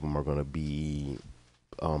many of them are going to be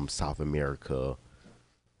South America.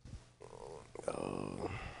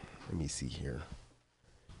 Let me see here.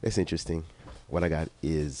 That's interesting. What I got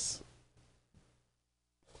is,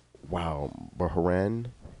 wow, Bahrain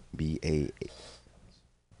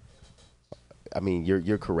I mean,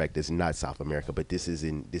 you're correct. It's not South America, but this is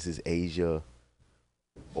Asia.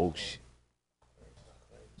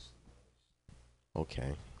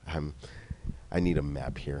 Okay, I need a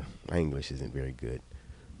map here. My English isn't very good.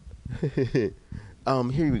 Here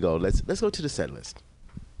we go. Let's go to the set list.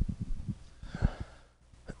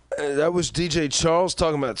 That was DJ Charles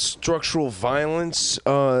talking about structural violence.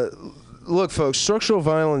 Look, folks, structural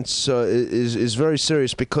violence is very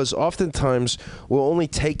serious because oftentimes we're only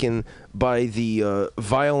taken by the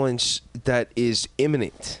violence that is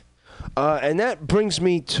imminent. And that brings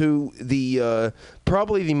me to the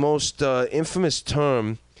probably the most infamous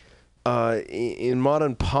term in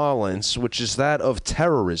modern parlance, which is that of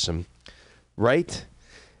terrorism, right?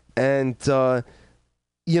 And,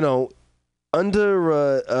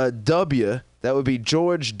 under W, that would be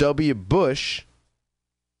George W. Bush,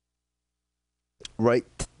 right?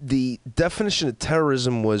 The definition of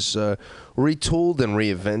terrorism was retooled and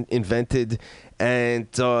reinvented, and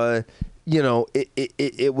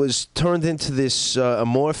it was turned into this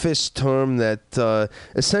amorphous term that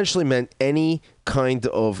essentially meant any kind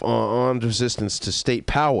of armed resistance to state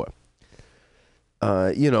power.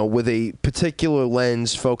 With a particular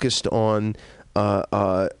lens focused on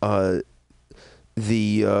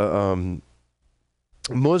the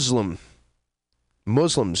Muslims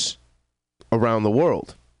around the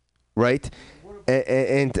world, right?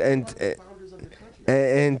 And so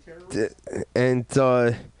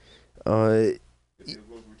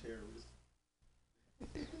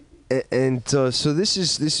this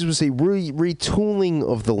was a retooling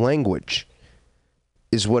of the language,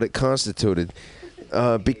 is what it constituted,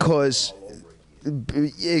 because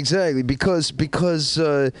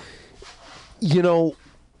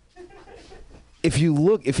if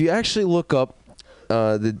you actually look up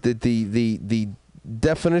the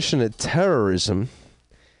definition of terrorism,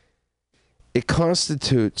 it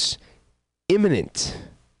constitutes imminent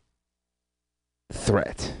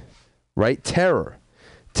threat, right? Terror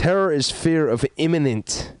is fear of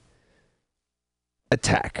imminent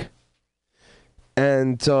attack.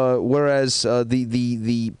 And whereas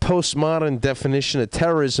the postmodern definition of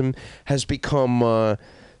terrorism has become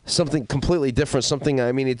something completely different, something,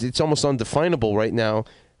 I mean, it's almost undefinable right now,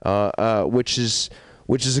 which is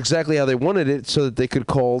which is exactly how they wanted it, so that they could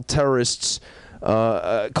call terrorism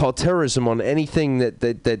on anything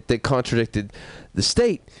that contradicted the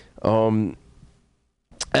state. And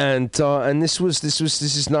this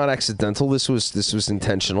is not accidental. This was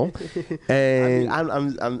intentional. And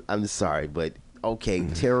I'm sorry, but okay,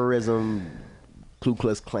 terrorism, Ku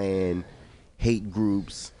Klux Klan, hate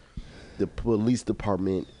groups, the police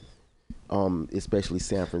department, especially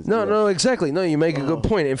San Francisco. No, exactly. No, you make a good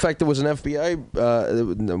point. In fact, there was an FBI,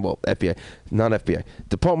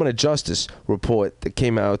 Department of Justice report that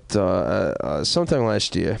came out sometime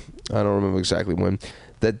last year. I don't remember exactly when.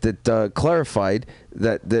 That clarified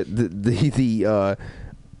that the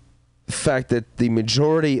fact that the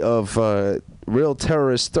majority of real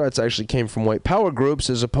terrorist threats actually came from white power groups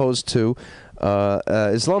as opposed to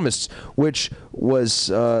Islamists, which was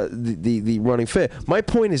the running fare. My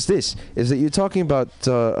point is this: is that you're talking about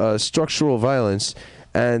structural violence,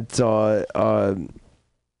 and the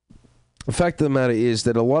fact of the matter is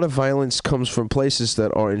that a lot of violence comes from places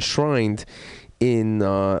that are enshrined in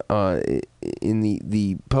the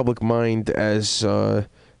public mind as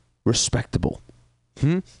respectable,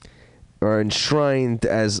 or enshrined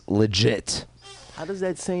as legit. How does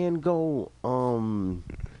that saying go?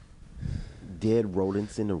 Dead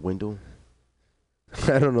rodents in the window.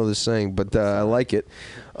 I don't know the saying, but I like it.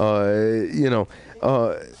 I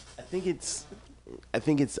think it's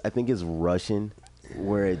Russian,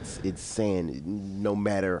 where it's saying no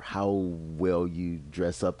matter how well you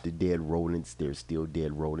dress up the dead rodents, there's still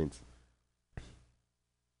dead rodents.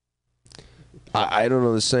 I don't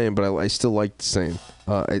know the saying, but I still like the saying.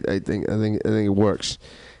 I think it works.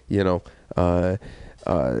 The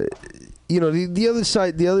other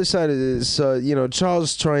side is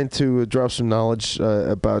Charles trying to drop some knowledge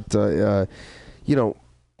about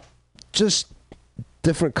just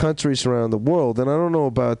different countries around the world, and I don't know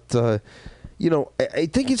about I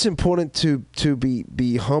think it's important to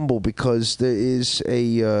be humble, because there is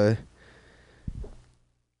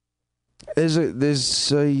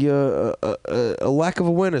there's a lack of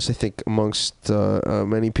awareness, I think, amongst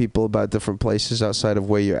many people about different places outside of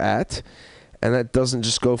where you're at. And that doesn't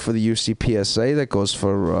just go for the UCPSA, that goes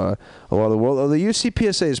for a lot of the world. The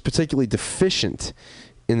UCPSA is particularly deficient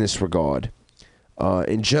in this regard,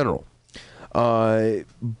 in general. Talking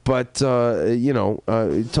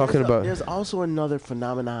about... There's also another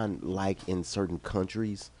phenomenon, like in certain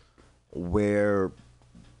countries, where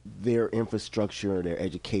their infrastructure, their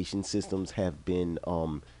education systems have been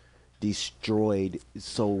destroyed.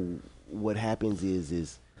 So what happens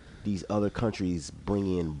is these other countries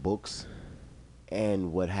bring in books,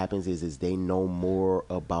 and what happens is they know more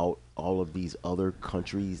about all of these other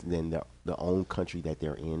countries than the own country that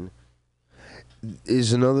they're in.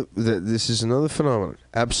 This is another phenomenon.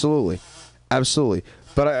 Absolutely.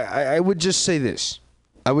 But I would just say this.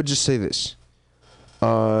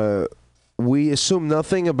 We assume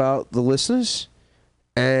nothing about the listeners,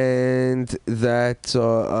 and that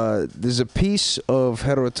there's a piece of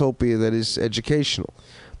Heterotopia that is educational.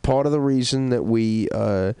 Part of the reason that we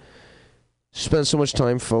spend so much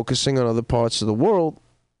time focusing on other parts of the world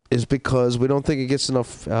is because we don't think it gets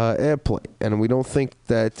enough airplay, and we don't think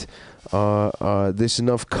that there's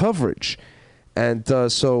enough coverage. And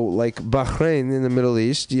so, like Bahrain in the Middle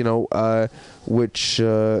East, which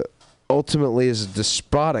ultimately is a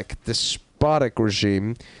despotic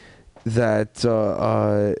regime, that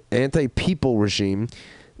anti-people regime,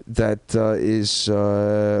 that is,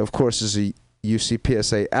 of course, is a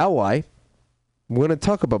UCPSA ally. We're going to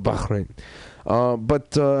talk about Bahrain.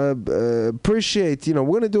 But appreciate, we're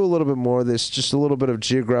going to do a little bit more of this, just a little bit of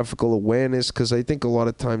geographical awareness, because I think a lot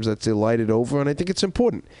of times that's elided over, and I think it's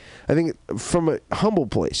important. I think from a humble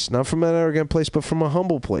place, not from an arrogant place, but from a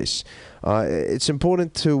humble place, it's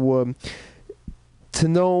important to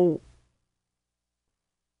know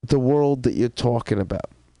the world that you're talking about.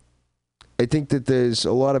 I think that there's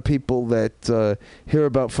a lot of people that hear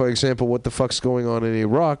about, for example, what the fuck's going on in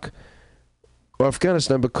Iraq or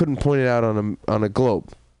Afghanistan, but couldn't point it out on a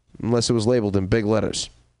globe unless it was labeled in big letters.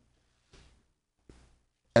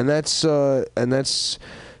 And that's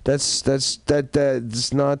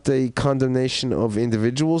not a condemnation of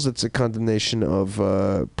individuals. It's a condemnation of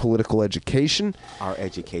political education. Our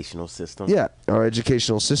educational system. Yeah, our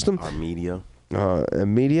educational system. Our media.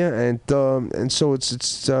 And so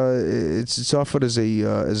it's offered as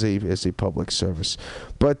a public service.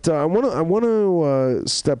 But I want to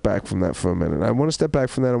step back from that for a minute. I want to step back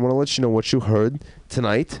from that. I want to let you know what you heard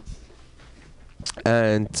tonight.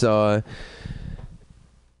 And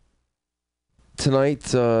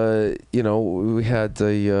tonight, we had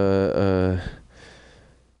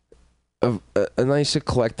a nice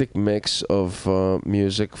eclectic mix of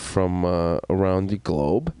music from around the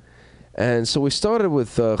globe. And so we started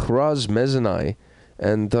with Raz Mezzanai.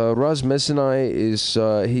 And Raz Mezzanai is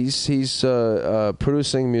he's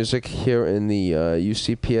producing music here in the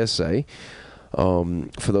UCPSA.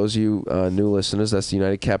 For those of you new listeners, that's the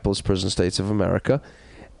United Capitalist Prison States of America.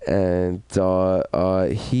 And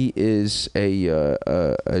he is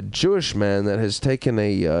a Jewish man that has taken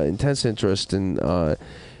a intense interest in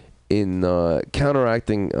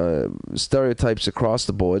counteracting stereotypes across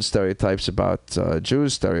the board, stereotypes about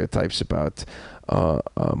Jews, stereotypes about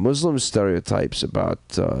Muslims, stereotypes about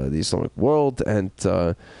the Islamic world, and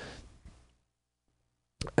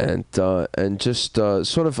just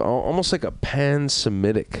sort of almost like a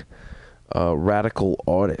pan-Semitic radical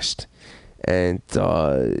artist. And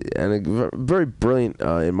a very brilliant,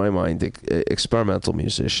 in my mind, experimental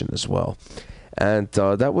musician as well. And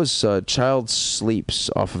that was Child Sleeps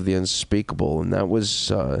off of The Unspeakable, and that was,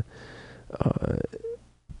 that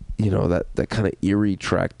kind of eerie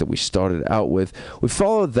track that we started out with. We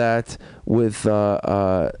followed that with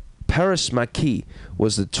Paris Maquis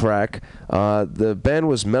was the track. The band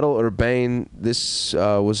was Metal Urbane. This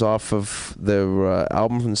was off of their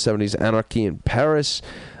album from the 70s, Anarchy in Paris.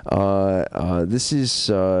 This is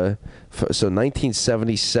so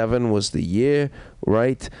 1977 was the year,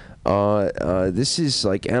 right? This is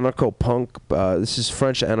like anarcho-punk. This is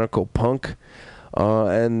French anarcho-punk.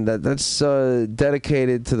 And that's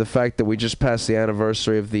dedicated to the fact that we just passed the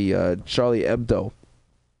anniversary of the Charlie Hebdo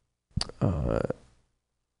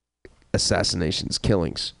assassinations,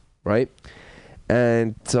 killings, right?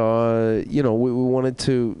 And we wanted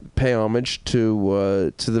to pay homage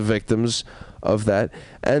to the victims of that,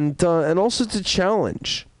 and also to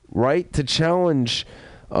challenge, right? To challenge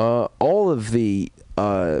all of the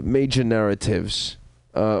major narratives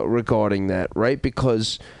regarding that, right?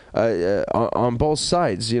 Because on both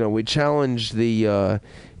sides, we challenge the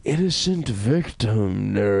innocent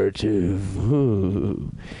victim narrative.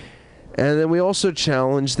 And then we also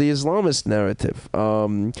challenge the Islamist narrative,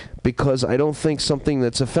 because I don't think something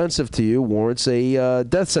that's offensive to you warrants a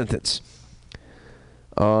death sentence.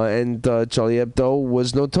 And Charlie Hebdo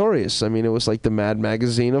was notorious. I mean, it was like the Mad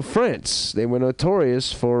Magazine of France. They were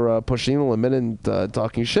notorious for pushing the limit and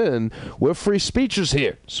talking shit, and we're free speechers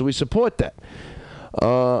here, so we support that.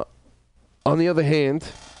 On the other hand,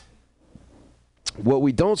 what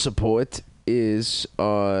we don't support is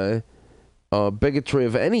bigotry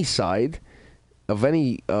of any side, of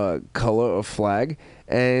any color or flag,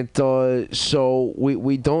 and so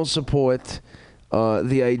we don't support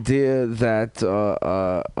the idea that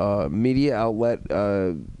a media outlet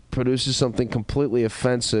produces something completely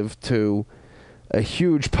offensive to a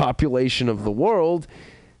huge population of the world,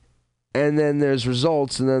 and then there's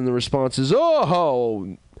results, and then the response is,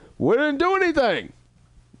 oh, we didn't do anything.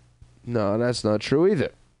 No, that's not true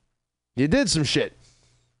either. You did some shit.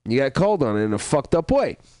 You got called on it in a fucked up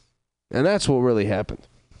way. And that's what really happened.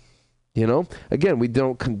 Again, we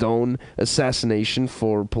don't condone assassination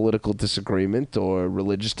for political disagreement or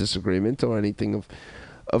religious disagreement or anything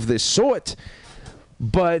of this sort.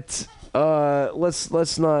 But let's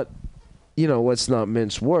not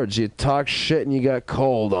mince words. You talk shit and you got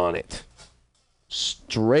called on it.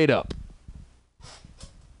 Straight up.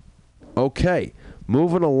 Okay,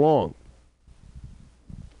 moving along.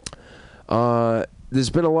 There's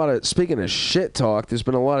been a lot of, speaking of shit talk, there's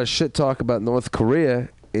been a lot of shit talk about North Korea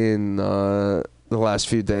in the last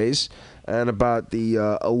few days, and about the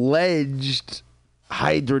alleged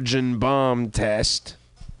hydrogen bomb test,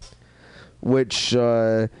 which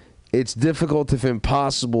it's difficult, if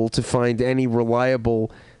impossible, to find any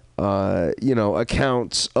reliable,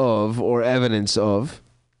 accounts of or evidence of.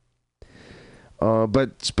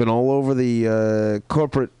 But it's been all over the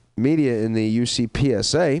corporate media in the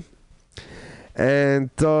UCPSA. And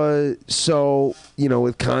so,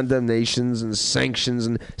 with condemnations and sanctions,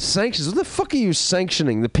 what the fuck are you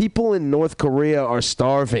sanctioning? The people in North Korea are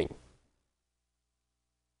starving.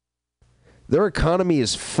 Their economy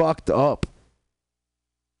is fucked up.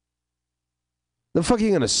 The fuck are you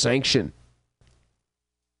going to sanction?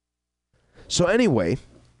 So anyway,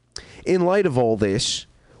 in light of all this,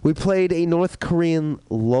 we played a North Korean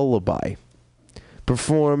lullaby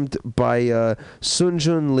performed by Sun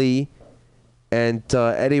Jun Lee and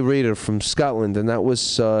Eddie Reader from Scotland, and that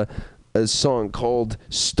was a song called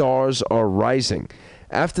Stars Are Rising.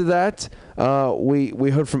 After that,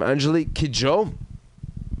 we heard from Angelique Kidjo,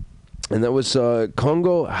 and that was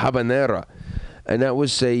Congo Habanera. And that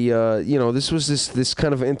was this was this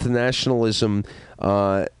kind of internationalism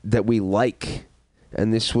that we like.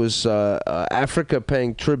 And this was Africa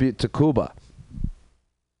paying tribute to Cuba.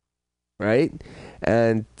 right?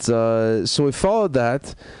 And so we followed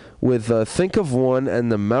that with Think of One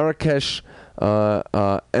and the Marrakesh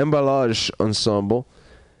Emballage Ensemble,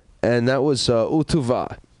 and that was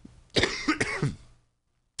Utuva.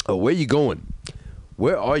 Oh, where you going?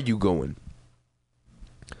 Where are you going?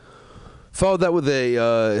 Followed that with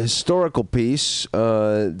a historical piece.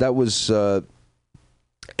 That was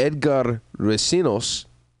Edgar Recinos'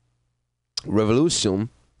 Revolution,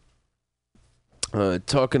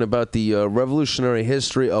 talking about the revolutionary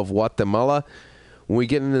history of Guatemala. When we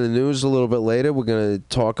get into the news a little bit later, we're going to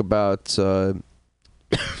talk about...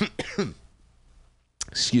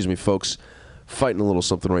 excuse me, folks. Fighting a little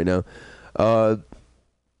something right now.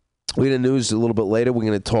 We get into the news a little bit later. We're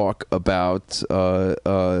going to talk about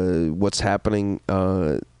what's happening,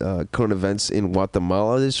 current events in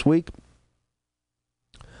Guatemala this week.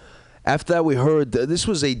 After that, we heard this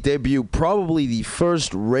was a debut, probably the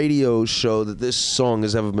first radio show that this song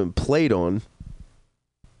has ever been played on.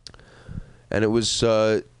 And it was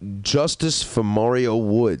Justice for Mario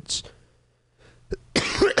Woods.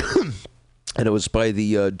 And it was by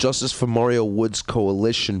the Justice for Mario Woods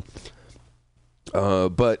Coalition.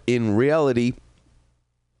 But in reality,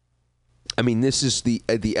 I mean, this is the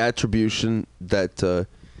attribution that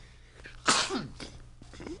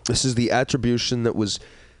this is the attribution that was.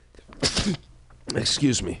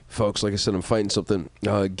 Excuse me, folks. Like I said, I'm fighting something.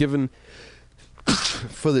 Given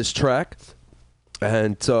for this track,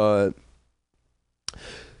 and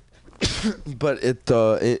but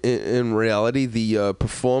in reality, the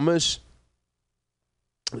performers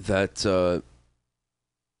that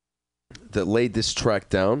that laid this track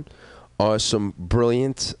down are some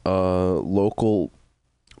brilliant local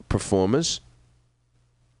performers,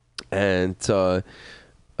 and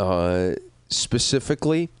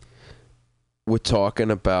specifically, we're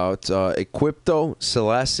talking about Equipto,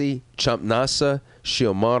 Selassie, Champnasa,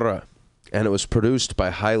 Shiomara, and it was produced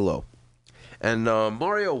by Hilo. And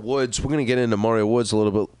Mario Woods, we're going to get into Mario Woods a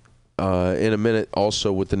little bit in a minute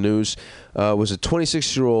also with the news, was a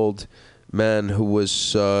 26-year-old man who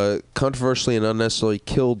was controversially and unnecessarily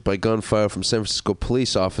killed by gunfire from San Francisco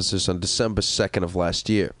police officers on December 2nd of last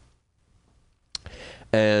year.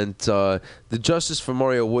 And the Justice for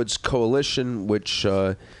Mario Woods Coalition, which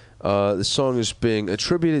the song is being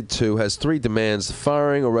attributed to, has three demands: the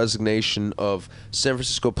firing or resignation of San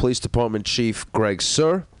Francisco Police Department Chief Greg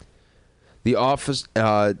Suhr, the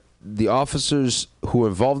officers who were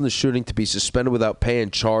involved in the shooting to be suspended without pay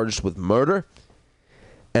and charged with murder,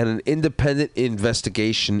 and an independent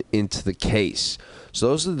investigation into the case. So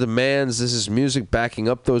those are the demands. This is music backing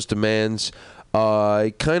up those demands.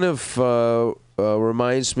 It kind of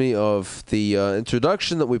reminds me of the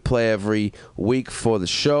introduction that we play every week for the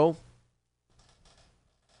show,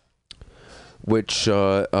 which,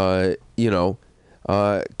 clearly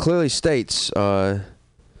states,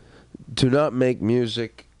 do not make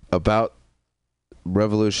music about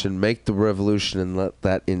revolution. Make the revolution and let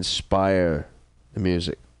that inspire the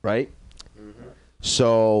music, right? Mm-hmm.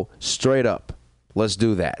 So, straight up, let's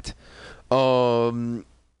do that. So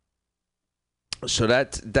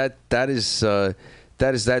that is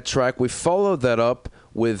that track. We followed that up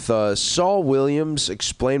with Saul Williams,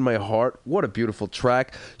 "Explain My Heart." What a beautiful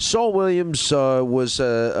track. Saul Williams was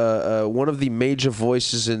one of the major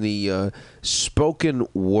voices in the spoken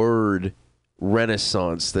word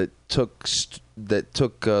renaissance that took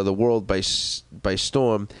the world by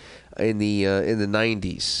storm in the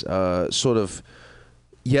 90s. Sort of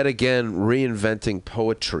yet again reinventing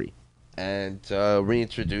poetry and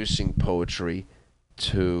reintroducing poetry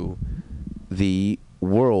to the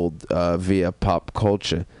world via pop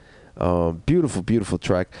culture. Beautiful, beautiful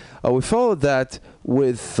track. We followed that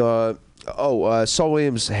with Saul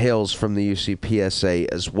Williams hails from the UCPSA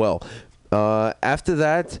as well. After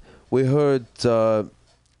that, we heard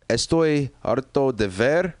Estoy Harto de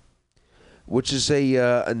Ver, which is a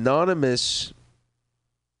anonymous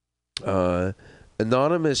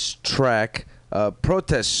track,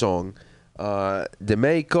 protest song. De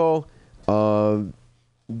Mexico.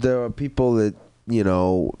 There are people that,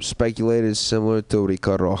 speculated similar to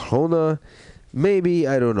Ricardo Arjona. Maybe,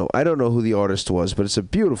 I don't know. I don't know who the artist was, but it's a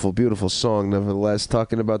beautiful, beautiful song, nevertheless,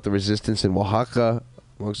 talking about the resistance in Oaxaca,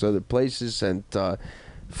 amongst other places, and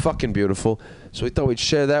fucking beautiful. So we thought we'd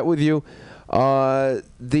share that with you. Following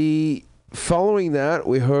that,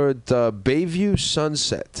 we heard Bayview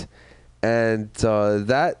Sunset. And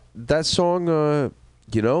that song,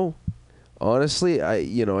 honestly, I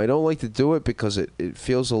don't like to do it because it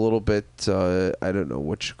feels a little bit, I don't know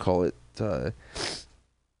what you call it,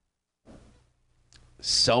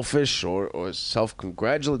 selfish or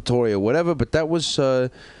self-congratulatory or whatever. But that was,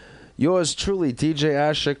 Yours truly, DJ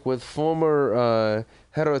Ashik, with former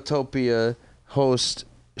Heterotopia host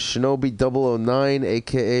Shinobi 009,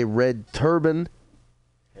 a.k.a. Red Turban.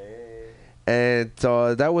 And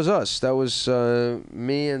that was us. That was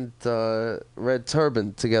me and Red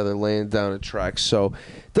Turban together laying down a track. So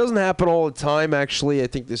it doesn't happen all the time, actually. I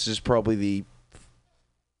think this is probably the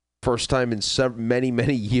first time in many,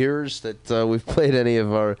 many years that we've played any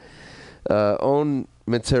of our own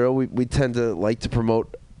material. We tend to like to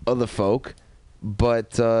promote other folk. But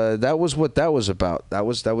that was what that was about. That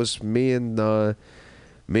was me and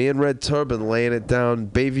Red Turban laying it down,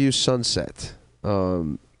 Bayview Sunset.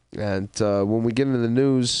 And when we get into the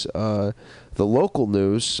news, the local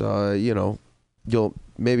news, you'll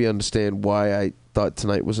maybe understand why I thought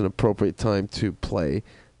tonight was an appropriate time to play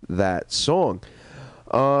that song.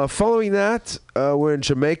 Following that, we're in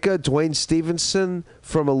Jamaica. Dwayne Stevenson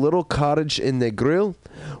from a little cottage in Negril.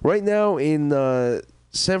 Right now in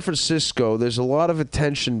San Francisco, there's a lot of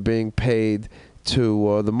attention being paid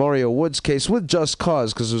to the Mario Woods case with just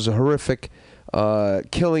cause, because it was a horrific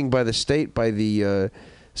killing by the state, by the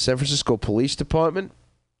San Francisco Police Department.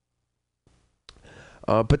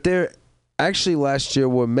 But there actually last year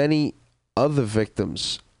were many other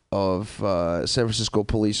victims of San Francisco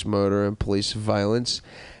police murder and police violence.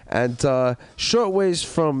 And short ways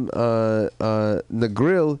from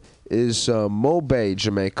Negril is Mo Bay,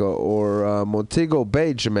 Jamaica, or Montego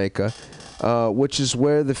Bay, Jamaica, which is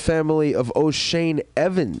where the family of O'Shane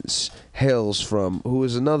Evans hails from, who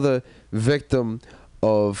is another victim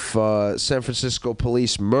of San Francisco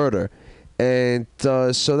police murder. And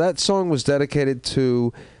so that song was dedicated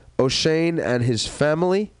to O'Shane and his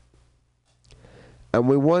family. And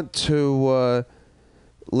we want to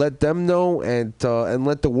let them know and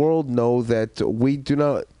let the world know that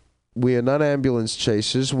we are not ambulance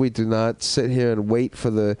chasers. We do not sit here and wait for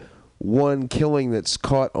the one killing that's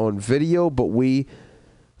caught on video, but we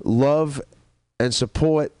love and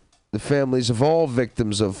support the families of all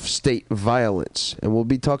victims of state violence. And we'll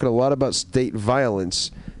be talking a lot about state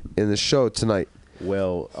violence in the show tonight.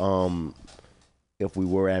 Well, if we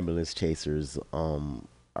were ambulance chasers,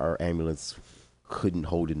 our ambulance couldn't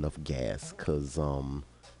hold enough gas, because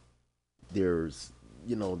they're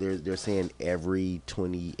saying every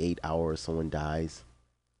 28 hours someone dies.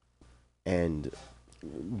 And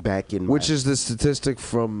back in which is the statistic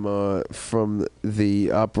from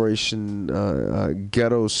the Operation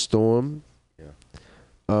Ghetto Storm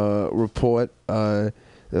report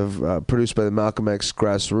produced by the Malcolm X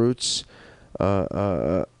Grassroots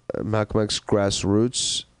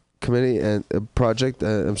Committee and Project.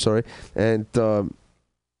 I'm sorry, and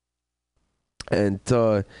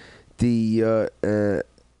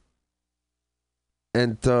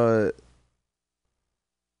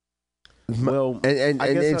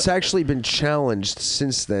it's actually been challenged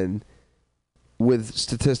since then with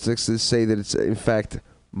statistics that say that it's in fact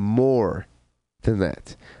more than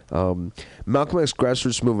that. Malcolm X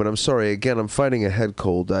Grassroots Movement. I'm sorry, again, I'm fighting a head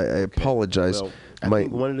cold. I apologize. Well, I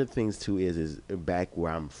think one of the things too is back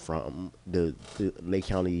where I'm from, the Lake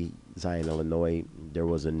County, Zion, Illinois, there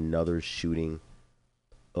was another shooting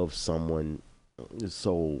of someone.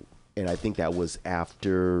 So, and I think that was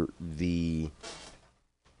after the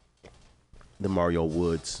Mario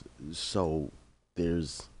Woods. So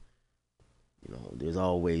there's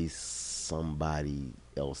always somebody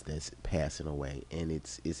else that's passing away, and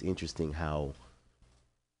it's interesting how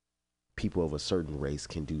people of a certain race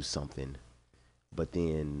can do something, but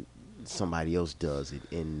then somebody else does it,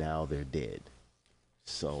 and now they're dead.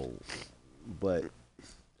 So, but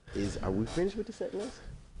are we finished with the set list?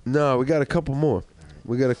 No, we got a couple more.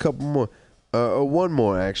 One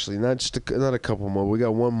more, actually. Not a couple more. We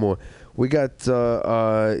got one more. We got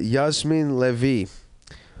Yasmin Levy,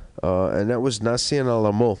 and that was Nací en el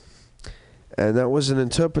Amor. And that was an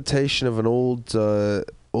interpretation of an old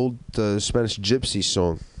Spanish gypsy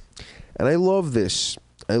song. And I love this.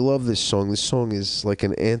 I love this song. This song is like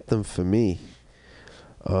an anthem for me.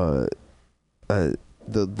 The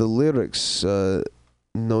lyrics,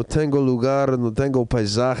 no tengo lugar, no tengo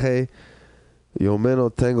paisaje, yo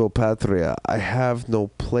menos tengo patria. I have no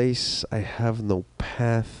place, I have no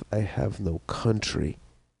path, I have no country.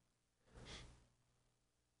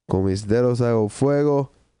 Con mis dedos hago fuego,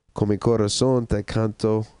 con mi corazón te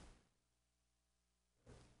canto.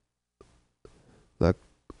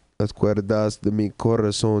 Las cuerdas de mi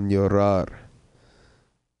corazón llorar.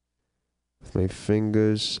 With my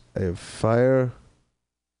fingers I have fire.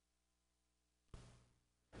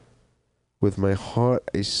 With my heart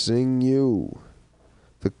I sing you.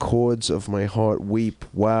 The chords of my heart weep.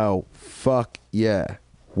 Wow. Fuck yeah.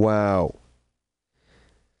 Wow.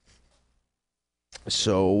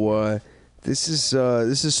 So this is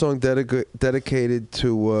a song dedicated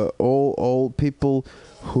to all people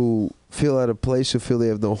who feel out of place, who feel they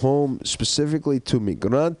have no home, specifically to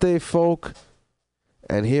migrante folk.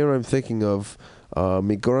 And here I'm thinking of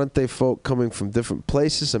migrante folk coming from different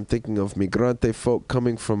places. I'm thinking of migrante folk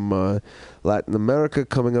coming from Latin America,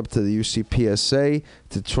 coming up to the UCPSA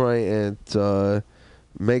to try and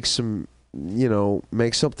make something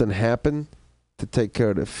happen to take care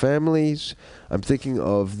of their families. I'm thinking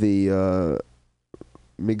of the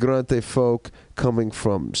migrante folk coming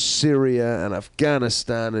from Syria and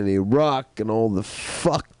Afghanistan and Iraq and all the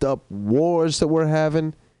fucked up wars that we're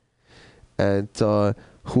having, and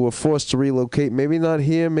who are forced to relocate, maybe not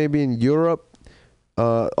here, maybe in Europe,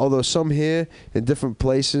 although some here in different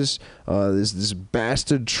places. There's this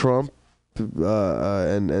bastard Trump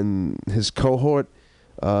and his cohort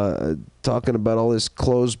talking about all this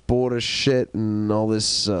closed border shit and all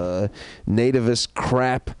this nativist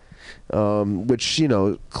crap, which,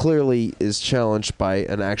 clearly is challenged by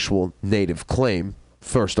an actual native claim,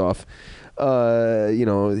 first off.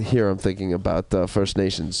 Here I'm thinking about First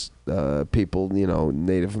Nations people,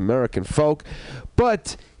 Native American folk.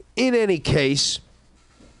 But in any case,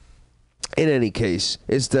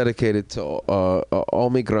 it's dedicated to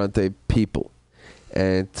all migrante people.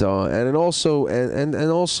 And also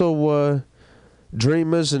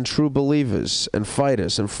dreamers and true believers and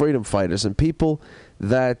fighters and freedom fighters and people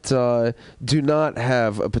that do not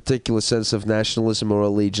have a particular sense of nationalism or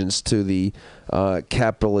allegiance to the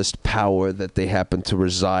capitalist power that they happen to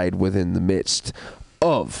reside within the midst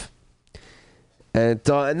of. And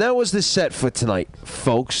that was the set for tonight,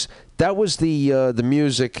 folks. That was the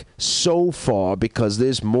music so far, because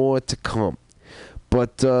there's more to come.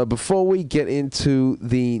 But before we get into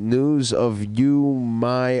the news of you,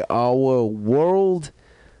 my, our world,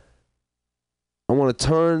 I want to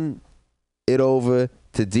turn it over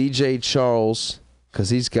to DJ Charles, because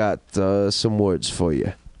he's got some words for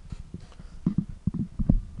you.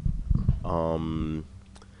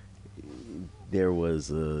 There was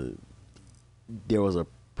a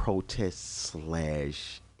protest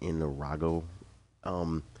in Arago.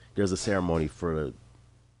 There's a ceremony for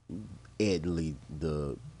Ed Lee,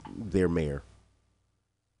 their mayor.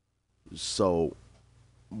 So,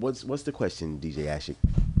 what's the question, DJ Ashik?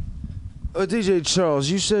 DJ Charles,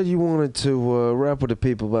 you said you wanted to rap with the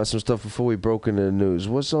people about some stuff before we broke into the news.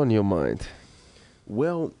 What's on your mind?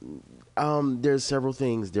 Well, there's several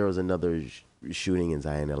things. There was another shooting in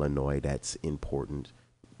Zion, Illinois that's important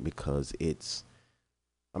because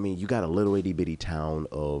you got a little itty bitty town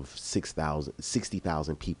of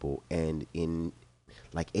 60,000 people, and in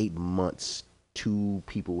like 8 months, 2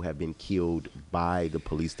 people have been killed by the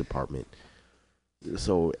police department.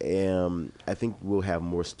 So I think we'll have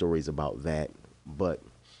more stories about that, but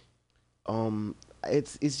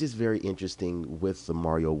it's just very interesting with the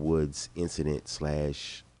Mario Woods incident /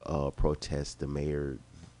 protest, the mayor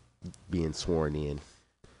being sworn in.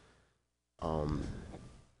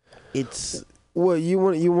 It's well, you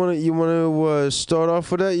want to start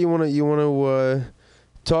off with that? You want to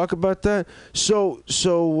talk about that? So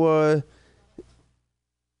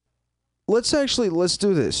let's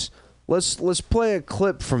do this. Let's play a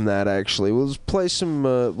clip from that. Actually, let's play a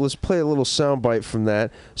little soundbite from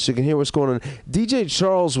that so you can hear what's going on. DJ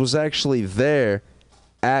Charles was actually there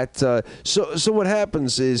at. So what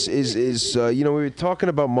happens is we were talking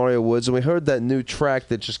about Mario Woods, and we heard that new track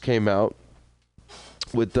that just came out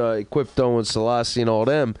with Equipto and Selassie and all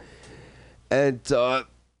them, and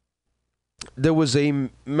there was a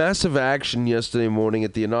massive action yesterday morning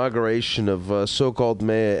at the inauguration of so-called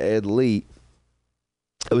Mayor Ed Lee.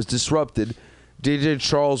 It was disrupted. DJ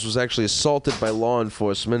Charles was actually assaulted by law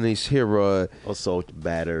enforcement. He's here. Assault,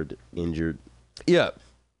 battered, injured. Yeah.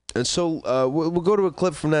 And so we'll go to a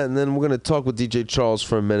clip from that, and then we're going to talk with DJ Charles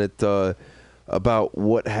for a minute about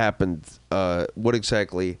what happened, what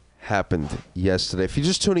exactly happened yesterday. If you're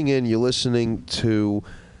just tuning in, you're listening to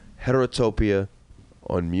Heterotopia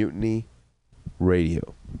on Mutiny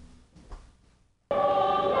Radio.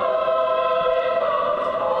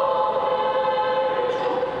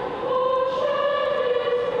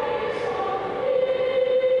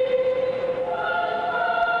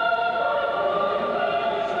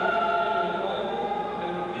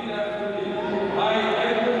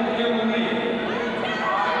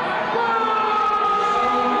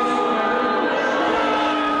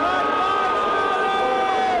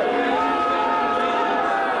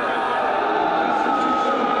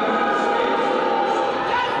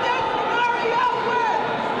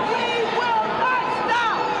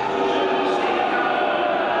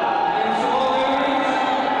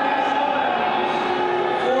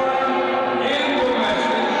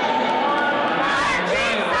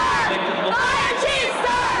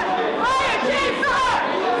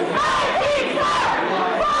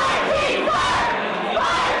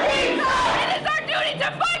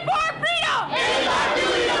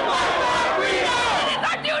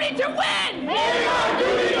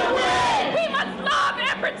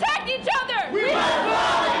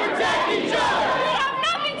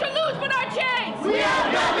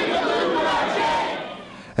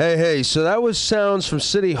 Hey, so that was sounds from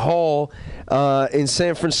City Hall in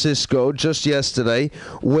San Francisco just yesterday,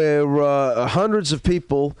 where hundreds of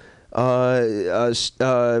people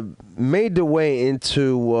made their way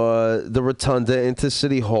into the Rotunda, into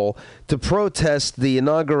City Hall, to protest the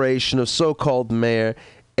inauguration of so-called Mayor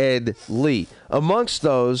Ed Lee. Amongst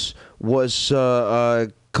those was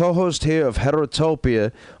co-host here of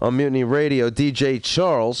Heterotopia on Mutiny Radio, DJ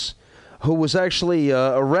Charles, who was actually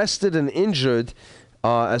arrested and injured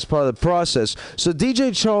as part of the process. So,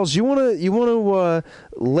 DJ Charles, you wanna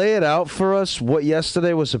lay it out for us what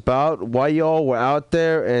yesterday was about, why y'all were out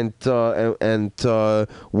there, and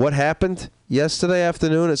what happened yesterday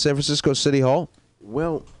afternoon at San Francisco City Hall?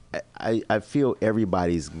 Well, I feel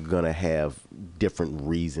everybody's gonna have different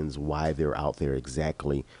reasons why they're out there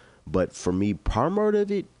exactly, but for me, part of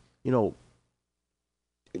it, to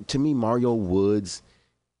me, Mario Woods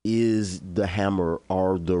is the hammer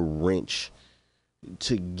or the wrench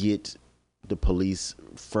to get the police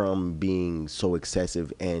from being so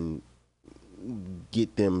excessive and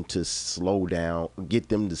get them to slow down, get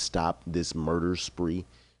them to stop this murder spree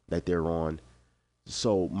that they're on.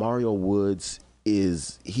 So Mario Woods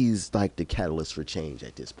he's like the catalyst for change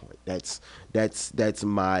at this point. That's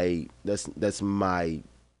my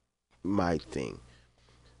thing.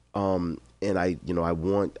 And I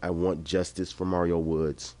want justice for Mario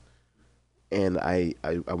Woods. And I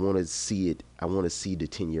want to see it. I want to see the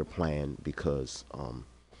 10-year plan because I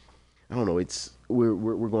don't know.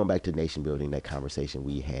 We're going back to nation building, that conversation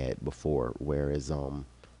we had before. Whereas Well,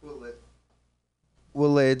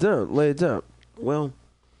 lay it down. Well,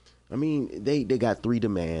 I mean, they got 3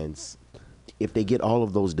 demands. If they get all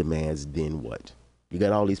of those demands, then what? You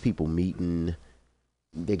got all these people meeting.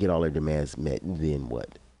 They get all their demands met. Then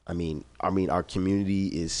what? I mean, our community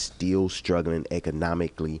is still struggling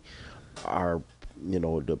economically.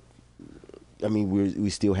 We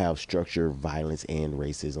still have structured violence and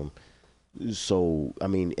racism. So, I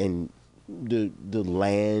mean, and the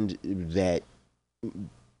land that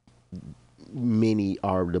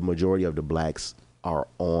the majority of the blacks are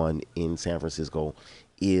on in San Francisco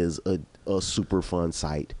is a Superfund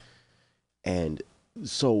site. And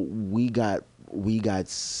so we got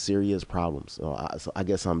serious problems. So I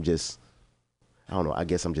guess I'm just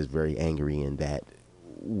very angry in that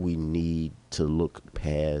we need to look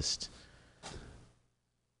past.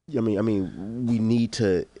 We need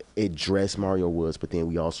to address Mario Woods, but then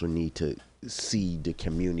we also need to see the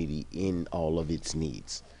community in all of its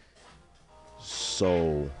needs.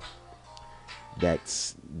 So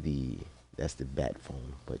that's the bat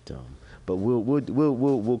phone, but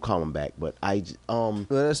we'll call him back. But well,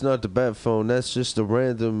 that's not the bat phone. That's just a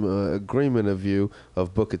random agreement of you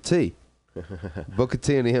of Booker T. Booker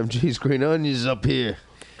T and the MG's Green Onions up here.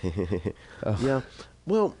 Yeah.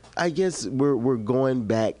 Well, I guess we're going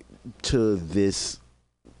back to this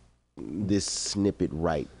snippet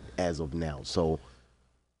right as of now. So,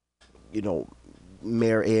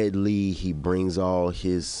 Mayor Ed Lee, he brings all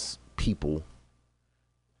his people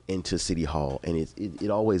into City Hall, and it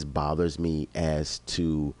always bothers me as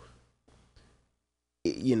to,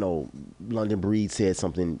 London Breed said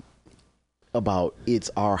something about it's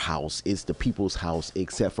our house, it's the people's house,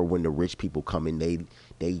 except for when the rich people come in,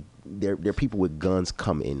 they're people with guns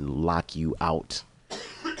come and lock you out.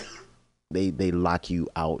 They lock you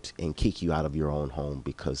out and kick you out of your own home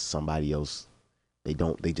because somebody else, they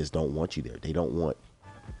just don't want you there. They don't want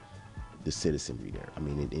the citizenry there. I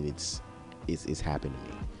mean, and it's happened to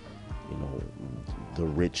me. The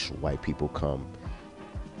rich white people come,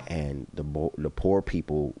 and the poor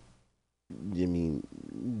people,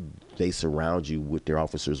 they surround you with their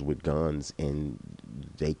officers with guns, and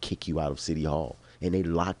they kick you out of City Hall, and they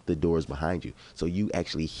lock the doors behind you, so you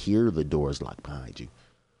actually hear the doors locked behind you.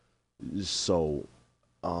 Let's go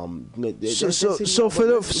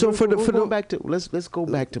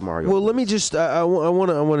back to Mario. Well, let me just I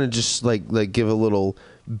want to just like give a little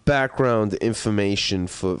background information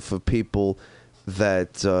for people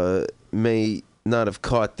that may not have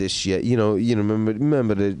caught this yet.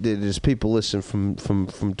 Remember that there's people listening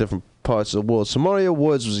from different parts of the world. So Mario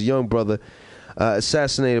Woods was a young brother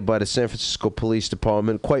assassinated by the San Francisco Police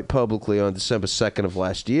Department quite publicly on December 2nd of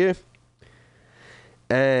last year.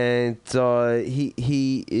 And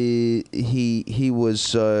he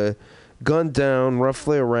was gunned down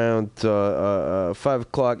roughly around 5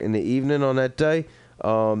 o'clock in the evening on that day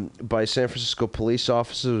by San Francisco police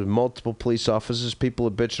officers, multiple police officers. People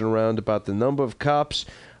are bitching around about the number of cops.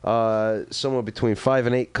 Somewhere between 5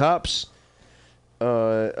 and 8 cops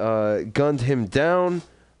gunned him down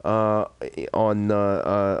on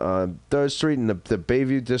 3rd Street in the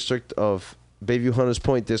Bayview district of Bayview Hunters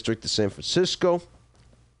Point district of San Francisco.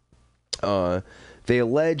 They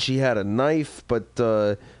allege he had a knife, but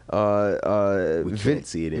we can't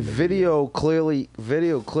see it in the video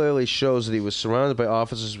clearly shows that he was surrounded by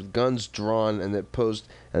officers with guns drawn, and then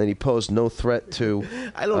he posed no threat to.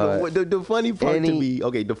 I don't know. The funny part to me,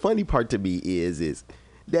 the funny part to me is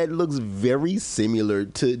that looks very similar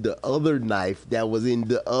to the other knife that was in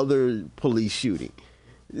the other police shooting.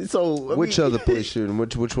 So which other police shooting?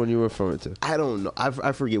 Which one you referring to? I don't know.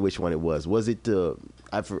 I forget which one it was. Was it the?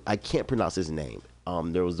 I can't pronounce his name.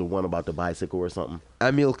 There was the one about the bicycle or something.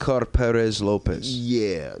 Amilcar Perez Lopez.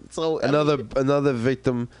 Yeah. So another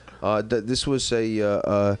victim. This was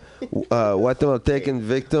a Guatemaltecan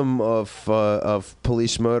victim of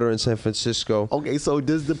police murder in San Francisco. Okay, so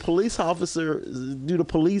do the police have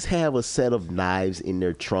a set of knives in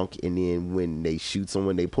their trunk, and then when they shoot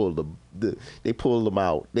someone, they pull them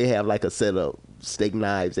out? They have like a set of steak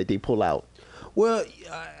knives that they pull out. Well,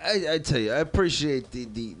 I tell you, I appreciate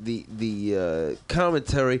the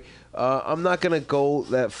commentary. I'm not gonna go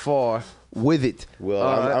that far with it. Well,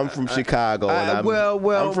 I'm from Chicago, and I'm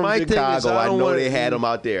from my Chicago. Thing is, I know they had them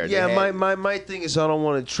out there. Yeah, my thing is I don't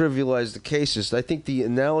want to trivialize the cases. I think the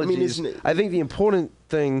analogy I think the important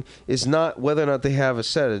thing is not whether or not they have a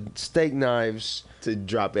set of steak knives to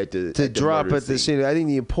drop at the scene. I think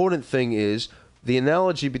the important thing is the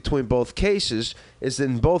analogy between both cases is that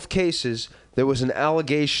in both cases there was an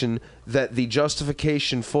allegation that the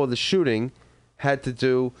justification for the shooting had to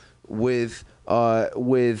do with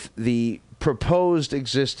the proposed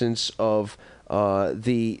existence of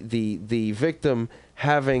the victim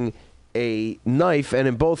having a knife, and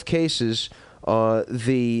in both cases, it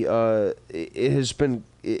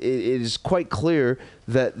is quite clear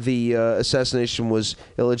that the assassination was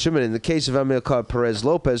illegitimate. In the case of Amilcar Perez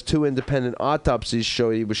Lopez, 2 independent autopsies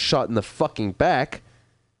show he was shot in the fucking back.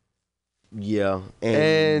 Yeah,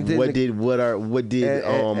 and what did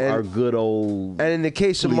our good old and in the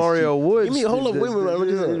case of Mario Woods, hold on, wait a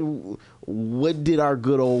minute. What did our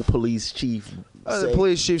good old police chief say? The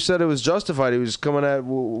police chief said it was justified. He was coming at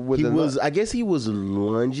with I guess he was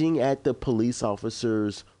lunging at the police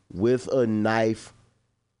officers with a knife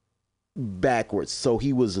backwards. So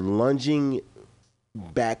he was lunging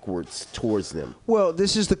backwards towards them. Well,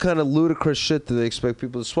 this is the kind of ludicrous shit that they expect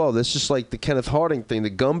people to swallow. This is just like the Kenneth Harding thing, the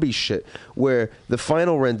Gumby shit, where the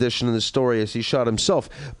final rendition of the story is he shot himself.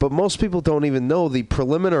 But most people don't even know the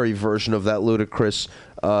preliminary version of that ludicrous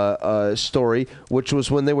story, which was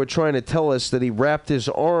when they were trying to tell us that he wrapped his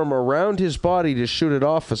arm around his body to shoot at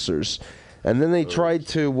officers. And then they tried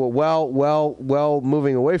to, while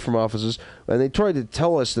moving away from officers, and they tried to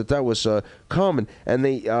tell us that was common. And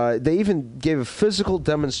they even gave a physical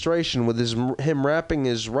demonstration with him wrapping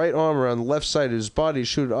his right arm around the left side of his body to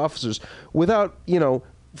shoot at officers, without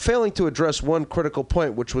failing to address one critical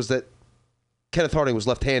point, which was that Kenneth Harding was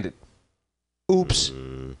left-handed. Oops.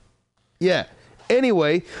 Yeah.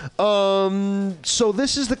 Anyway, so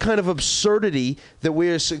this is the kind of absurdity that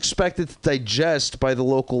we are expected to digest by the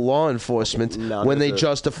local law enforcement when they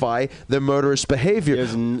justify their murderous behavior.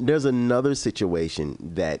 There's another situation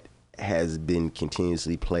that has been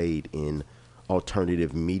continuously played in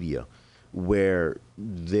alternative media, where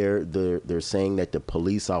they're saying that the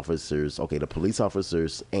police officers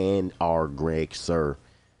and our Greg Sir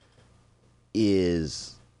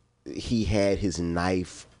he had his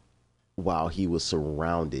knife while he was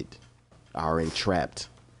surrounded or entrapped,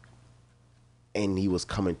 and he was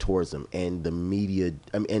coming towards them, and the media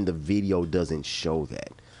and the video doesn't show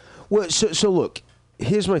that. Well, so look,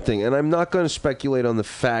 here's my thing, and I'm not going to speculate on the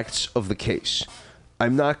facts of the case.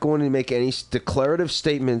 I'm not going to make any declarative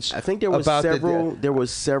statements. I think there was several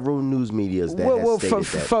news medias that stated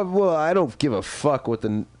that. Well, I don't give a fuck what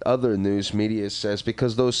the other news media says,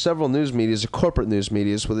 because those several news medias are corporate news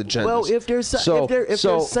medias with agendas. Well, if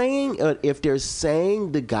they're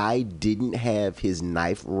saying the guy didn't have his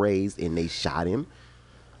knife raised and they shot him,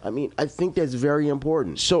 I mean, I think that's very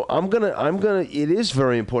important. So it is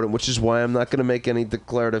very important, which is why I'm not going to make any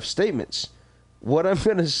declarative statements. What I'm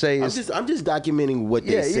going to say is... I'm just documenting what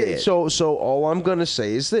they said. Yeah. So all I'm going to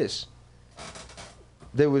say is this.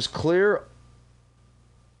 There was clear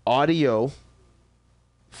audio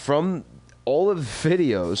from all of the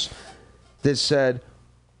videos that said,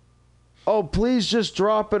 oh, please just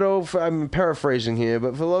drop it over... I'm paraphrasing here,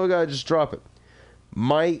 but for the love of God, just drop it.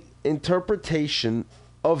 My interpretation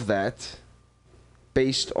of that,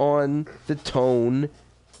 based on the tone,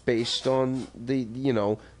 based on the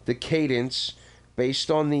cadence...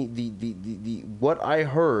 based on the what I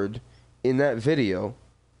heard in that video,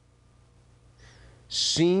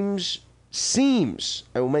 seems,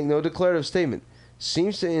 I will make no declarative statement,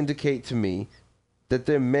 seems to indicate to me that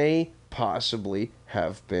there may possibly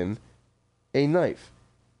have been a knife.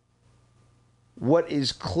 What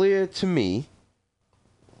is clear to me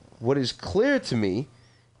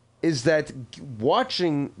is that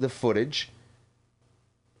watching the footage,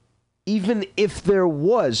 even if there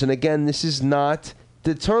was, and again, this is not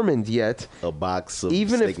determined yet, a box of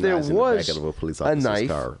even if there was in the back of a police a officer's knife,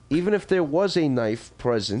 car. even if there was a knife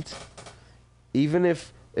present, even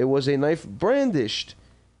if it was a knife brandished,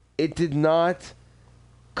 it did not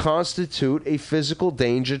constitute a physical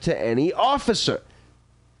danger to any officer.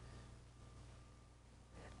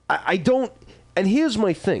 I don't, and here's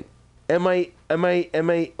my thing. Am I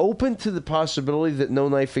open to the possibility that no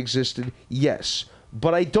knife existed? Yes.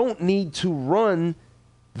 But I don't need to run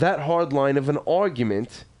that hard line of an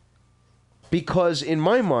argument, because in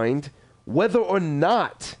my mind, whether or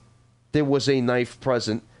not there was a knife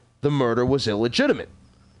present, the murder was illegitimate.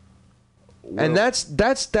 Well, and that's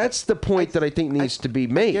the point that I think needs to be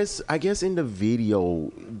made. I guess in the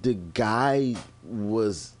video, the guy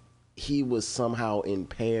was somehow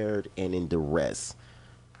impaired and in duress.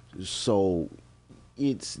 So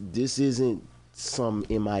this isn't some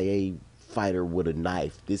MIA fighter with a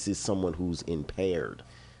knife. This is someone who's impaired.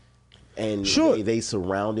 And sure, they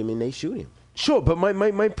surround him and they shoot him. Sure, but my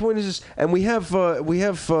point is this, and we have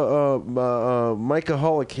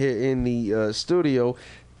Mikeaholic here in the studio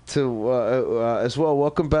to as well.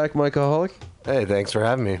 Welcome back, Mikeaholic. Hey, thanks for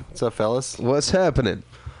having me. What's up, fellas? What's happening?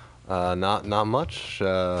 Not much.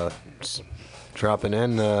 Just dropping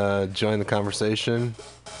in, join the conversation.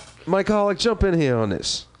 Mikeaholic, jump in here on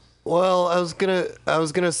this. Well, I was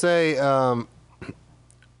gonna say,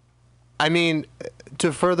 I mean,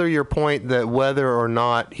 to further your point that whether or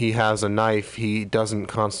not he has a knife, he doesn't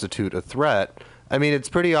constitute a threat. I mean, it's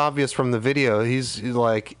pretty obvious from the video. He's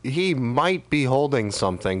like, he might be holding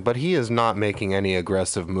something, but he is not making any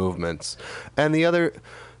aggressive movements. And the other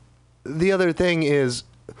thing is,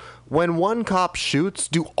 when one cop shoots,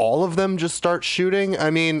 do all of them just start shooting? I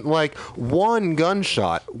mean, like, one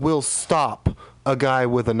gunshot will stop a guy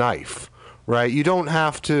with a knife, right? You don't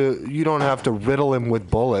have to riddle him with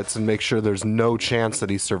bullets and make sure there's no chance that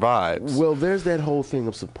he survives. Well, there's that whole thing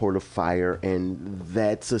of supportive fire, and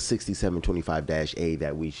that's a 6725-A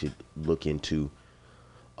that we should look into.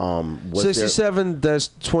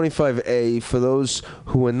 67-25A, for those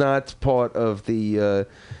who are not part of the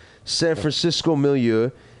San Francisco milieu,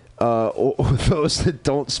 or those that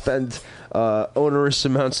don't spend onerous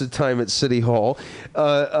amounts of time at City Hall,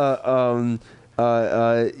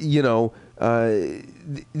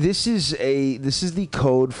 this is the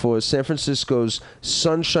code for San Francisco's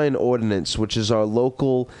Sunshine Ordinance, which is our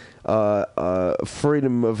local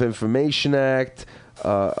Freedom of Information Act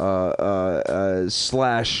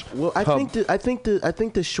slash. Well, I think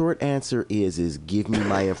the short answer is give me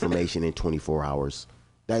my information in 24 hours.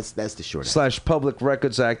 That's the short answer. Slash Public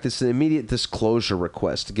Records Act. It's an immediate disclosure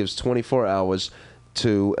request. It gives 24 hours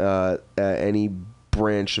to any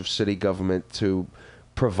branch of city government to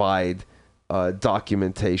provide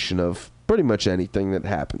documentation of pretty much anything that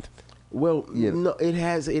happened. Well, no, it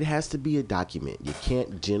has to be a document. You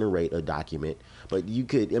can't generate a document, but you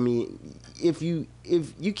could. I mean, if you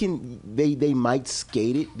can, they might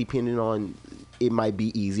skate it depending on. It might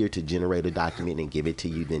be easier to generate a document and give it to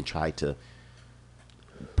you than try to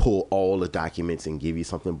pull all the documents and give you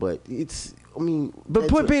something. But it's. I mean, but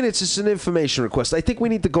point being, it's just an information request. I think we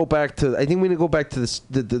need to go back to.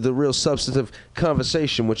 The real substantive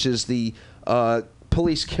conversation, which is the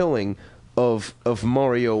police killing of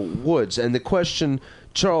Mario Woods, and the question,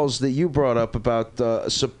 Charles, that you brought up about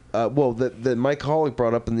that Mikeaholic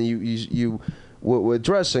brought up, and you were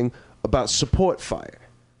addressing about support fire.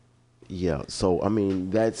 Yeah, so I mean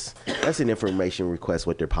that's an information request,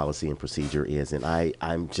 what their policy and procedure is, and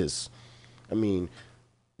I'm just, I mean.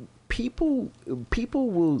 People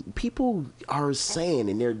are saying,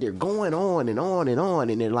 and they're going on and on and on,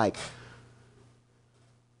 and they're like,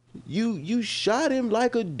 you shot him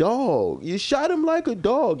like a dog. You shot him like a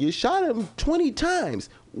dog. You shot him 20 times.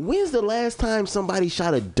 When's the last time somebody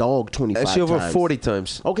shot a dog 25 times? Actually, over 40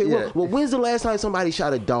 times. Okay, yeah. well, when's the last time somebody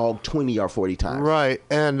shot a dog 20 or 40 times? Right,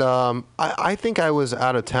 and I think I was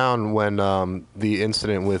out of town when the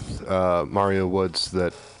incident with Mario Woods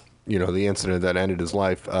the incident that ended his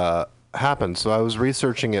life happened. So I was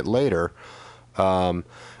researching it later. And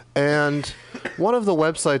one of the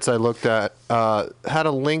websites I looked at had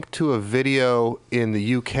a link to a video in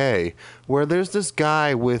the UK where there's this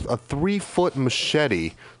guy with a 3-foot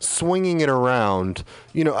machete swinging it around,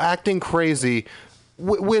 acting crazy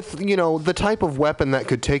with the type of weapon that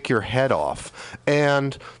could take your head off.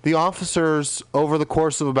 And the officers, over the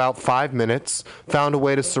course of about 5 minutes, found a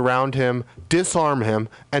way to surround him, disarm him,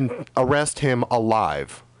 and arrest him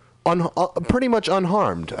alive. pretty much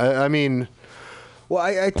unharmed. I mean, well,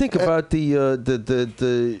 I think about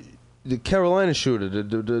the Carolina shooter,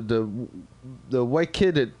 the white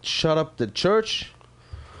kid that shot up the church.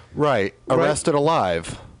 Right, arrested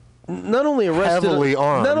alive. Not only arrested, heavily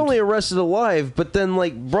armed. Not only arrested alive, but then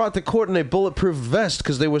brought to court in a bulletproof vest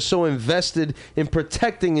because they were so invested in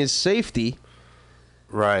protecting his safety.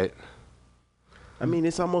 Right. I mean,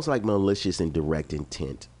 it's almost like malicious and direct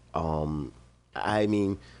intent. I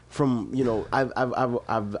mean, from I've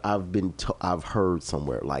heard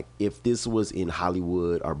somewhere if this was in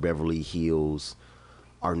Hollywood or Beverly Hills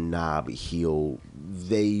or Nob Hill,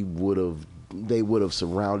 they would have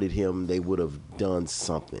surrounded him. They would have done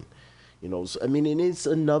something. So, I mean, and it's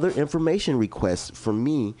another information request from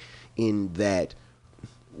me in that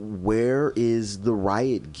where is the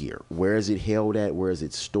riot gear? Where is it held at? Where is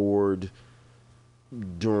it stored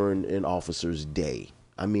during an officer's day?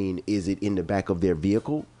 I mean, is it in the back of their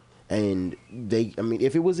vehicle? And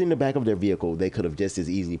if it was in the back of their vehicle, they could have just as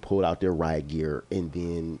easily pulled out their riot gear and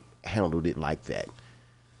then handled it like that.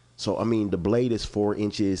 So, I mean, the blade is 4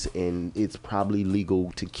 inches, and it's probably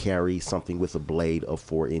legal to carry something with a blade of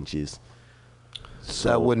 4 inches. So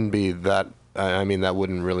that wouldn't be that. I mean, that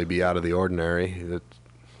wouldn't really be out of the ordinary.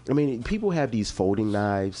 I mean, people have these folding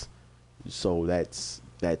knives, so that's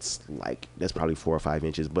probably 4 or 5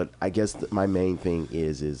 inches. But I guess my main thing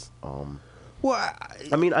is well,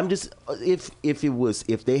 I mean, I'm just if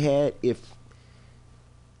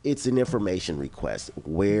it's an information request,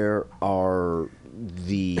 where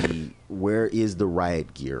is the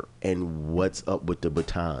riot gear and what's up with the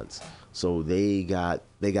batons? So they got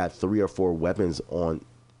 3 or 4 weapons on.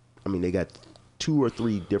 I mean, they got 2 or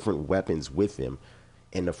 3 different weapons with them,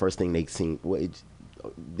 and the first thing they seen,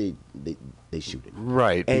 they shoot it.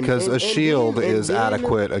 Right, because a shield is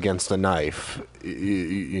adequate against a knife.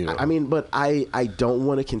 You know. I mean, but I don't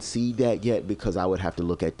want to concede that yet because I would have to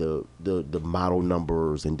look at the model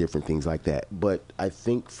numbers and different things like that. But I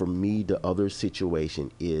think for me, the other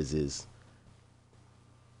situation is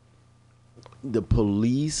the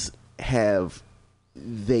police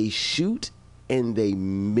they shoot and they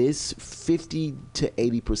miss 50 to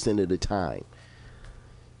 80% of the time.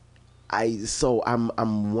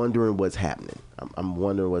 I'm wondering what's happening. I'm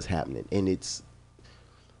wondering what's happening, and it's.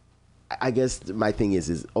 I guess my thing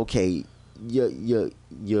is okay. Is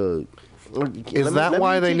that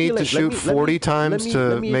why they need to shoot 40 times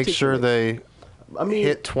to make sure they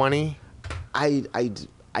hit 20? I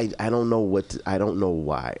don't know I don't know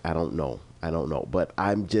why. I don't know. But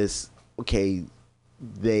I'm just okay.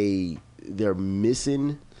 They're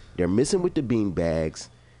missing with the bean bags,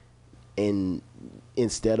 and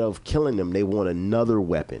instead of killing them, they want another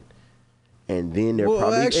weapon, and then they're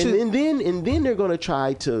and then they're going to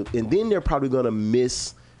try to, and then they're probably going to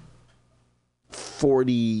miss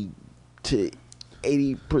 40 to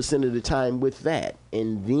 80% of the time with that,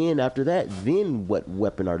 and then after that, then what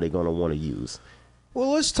weapon are they going to want to use?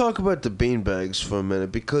 Well, let's talk about the beanbags for a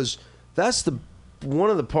minute, because that's one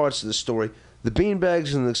of the parts of the story. The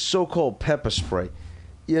beanbags and the so-called pepper spray.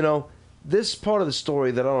 This part of the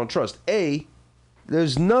story that I don't trust.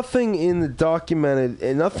 There's nothing in the documented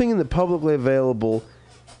and nothing in the publicly available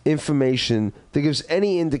information that gives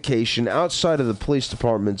any indication outside of the police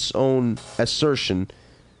department's own assertion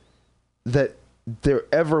that there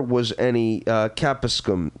ever was any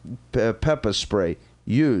capsicum pepper spray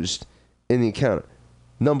used in the encounter.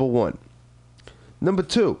 Number one. Number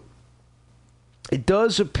two, it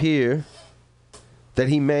does appear that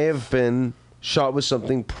he may have been shot with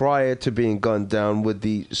something prior to being gunned down with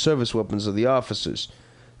the service weapons of the officers.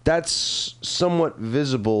 That's somewhat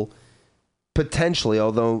visible, potentially,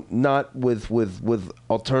 although not with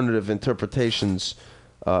alternative interpretations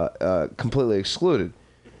completely excluded.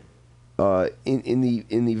 In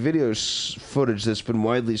the video footage that's been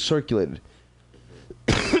widely circulated.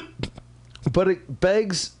 But it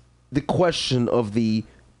begs the question of the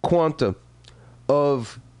quanta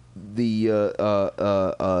of the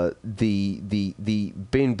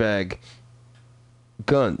beanbag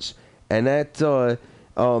guns, and that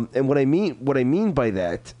and what I mean by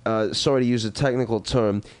that, sorry to use a technical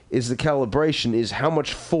term, is the calibration is how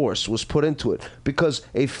much force was put into it, because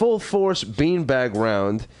a full force beanbag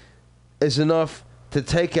round is enough to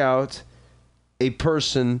take out a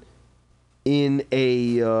person in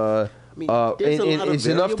a is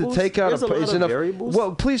enough to take out is enough.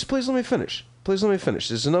 Well, please let me finish. Please let me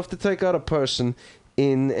finish. It's enough to take out a person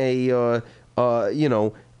in a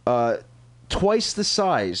twice the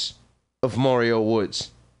size of Mario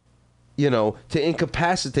Woods. To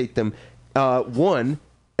incapacitate them, one,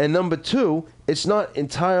 And number two, it's not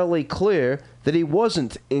entirely clear that he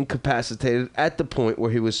wasn't incapacitated at the point where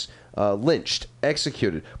he was lynched,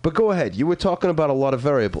 executed. But go ahead. You were talking about a lot of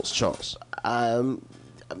variables, Charles. I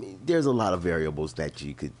mean, there's a lot of variables that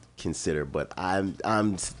you could consider, but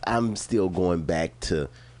I'm still going back to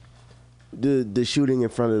the shooting in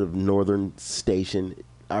front of Northern Station,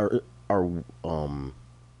 our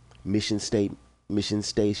mission station.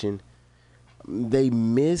 They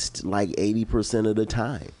missed like 80% of the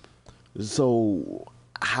time. So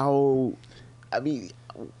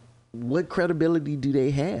what credibility do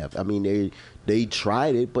they have? I mean, they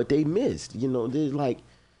tried it, but they missed. You know, they're like,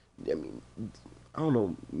 I mean, I don't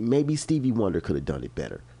know. Maybe Stevie Wonder could have done it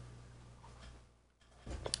better.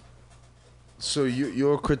 So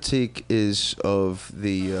your critique is of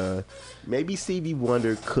the... Maybe Stevie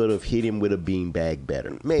Wonder could have hit him with a beanbag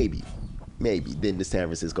better. Maybe than the San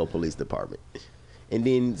Francisco Police Department. And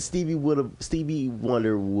then Stevie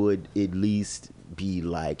Wonder would at least be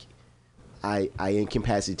like, I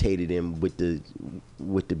incapacitated him with the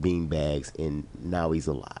beanbags, and now he's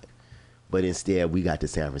alive. But instead, we got the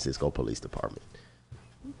San Francisco Police Department.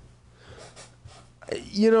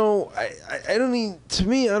 You know, I don't even. To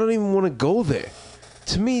me, I don't even want to go there.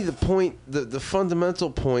 To me, the point, the fundamental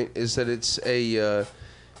point is that it's a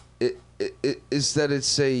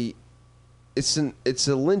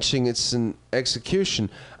lynching. It's an execution.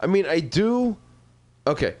 I mean, I do.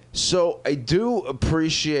 Okay, so I do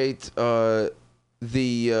appreciate the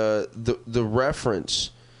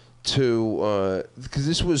reference to because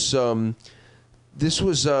this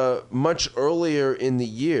was much earlier in the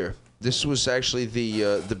year. This was actually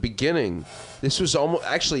the beginning. This was almost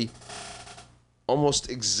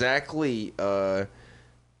exactly a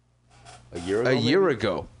year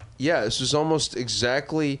ago. Yeah, this was almost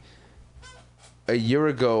exactly a year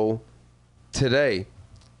ago today.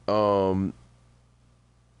 And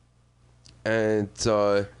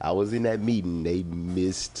I was in that meeting. They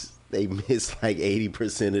missed like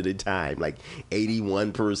 80% of the time, like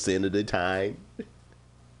 81% of the time.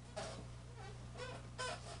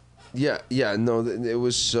 Yeah, no, it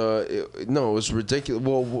was it was ridiculous.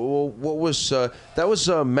 Well, what was that was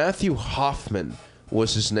Matthew Hoffman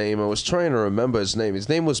was his name. I was trying to remember his name. His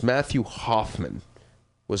name was Matthew Hoffman,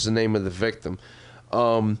 was the name of the victim.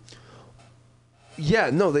 Yeah,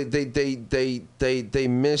 no, they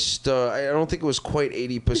missed. I don't think it was quite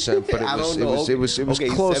 80%, but it was okay,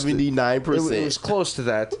 close. 79%. It was close to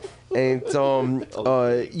that, and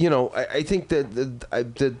you know, I think that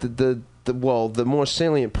the more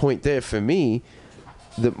salient point there for me,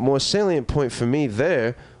 there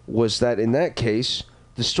was that in that case,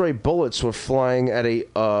 the stray bullets were flying at a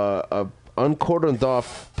uncordoned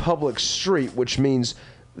off public street, which means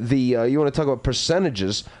you want to talk about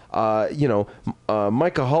percentages. You know,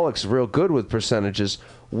 Mikeaholic's real good with percentages.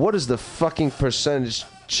 What is the fucking percentage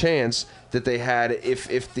chance that they had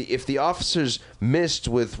if the officers missed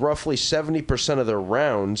with roughly 70% of their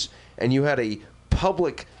rounds, and you had a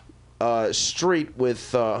public street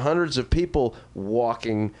with hundreds of people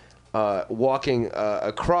walking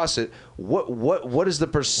across it? What is the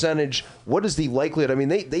percentage? What is the likelihood? I mean,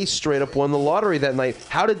 they straight up won the lottery that night.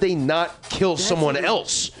 How did they not kill someone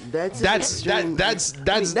else? That's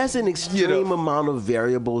an extreme amount of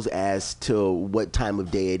variables as to what time of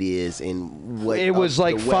day it is and what. It was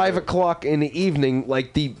like 5 o'clock in the evening,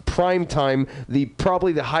 like the prime time,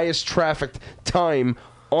 probably the highest trafficked time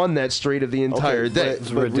on that street of the entire day.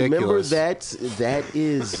 But remember that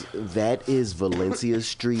is Valencia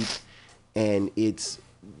Street, and it's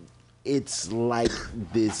like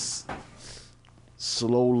this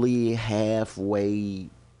slowly halfway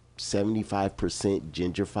 75%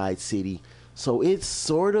 gentrified city. So it's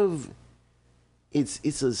sort of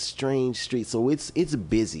it's a strange street. So it's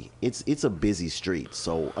busy. It's a busy street.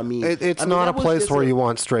 So I mean, it's not a place where you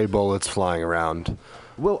want stray bullets flying around.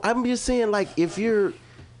 Well, I'm just saying, like, if you're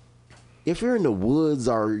in the woods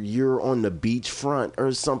or you're on the beachfront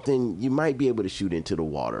or something, you might be able to shoot into the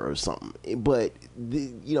water or something. But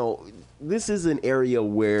this is an area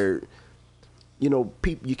where,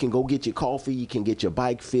 people, you can go get your coffee, you can get your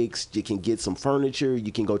bike fixed, you can get some furniture,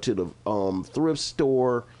 you can go to the thrift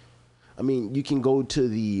store. I mean, you can go to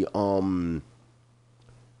the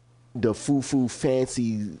foo-foo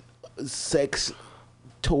fancy sex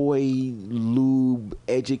toy lube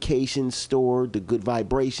education store, the Good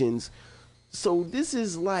Vibrations. So this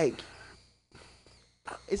is like,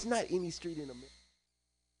 it's not any street in America.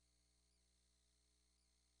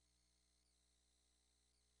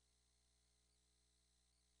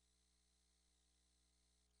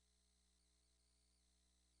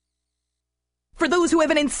 For those who have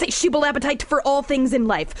an insatiable appetite for all things in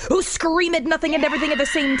life, who scream at nothing and everything at the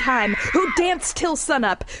same time, who dance till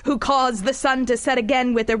sunup, who cause the sun to set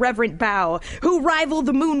again with irreverent bow, who rival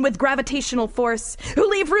the moon with gravitational force, who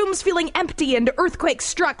leave rooms feeling empty and earthquake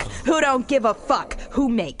struck, who don't give a fuck, who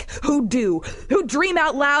make, who do, who dream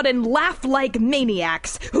out loud and laugh like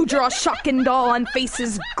maniacs, who draw shock and awe on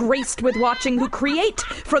faces graced with watching, who create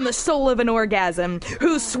from the soul of an orgasm,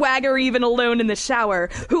 who swagger even alone in the shower,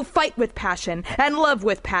 who fight with passion and love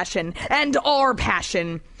with passion and are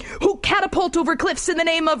passion, who catapult over cliffs in the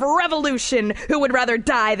name of revolution, who would rather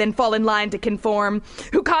die than fall in line to conform,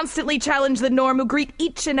 who constantly challenge the norm, who greet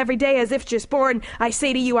each and every day as if just born. I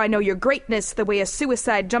say to you, I know your greatness, the way a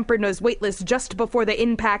suicide jumper knows weightless just before the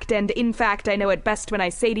impact, and in fact, I know it best when I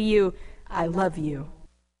say to you, I love you.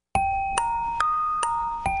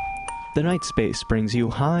 The Night Space brings you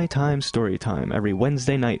High Time Story Time every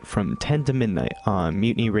Wednesday night from 10 to midnight on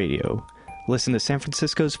Mutiny Radio. Listen to San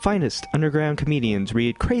Francisco's finest underground comedians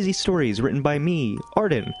read crazy stories written by me,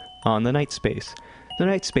 Arden, on The Night Space. The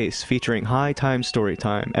Night Space featuring High Time Story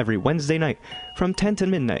Time every Wednesday night from 10 to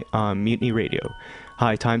midnight on Mutiny Radio.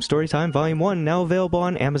 High Time Story Time Volume 1 now available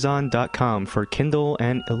on Amazon.com for Kindle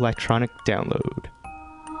and electronic download.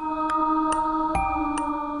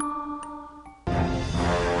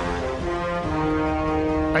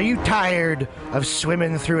 Are you tired of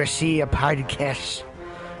swimming through a sea of podcasts?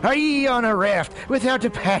 Are ye on a raft without a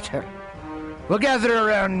paddle? Well, gather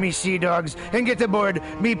around me, sea dogs, and get aboard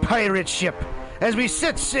me pirate ship as we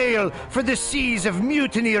set sail for the seas of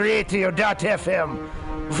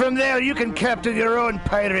MutinyRadio.fm. From there, you can captain your own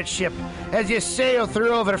pirate ship as you sail through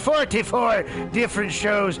over 44 different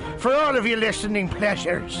shows for all of your listening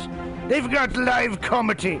pleasures. They've got live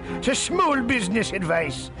comedy to small business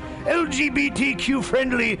advice,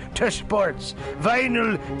 LGBTQ-friendly to sports,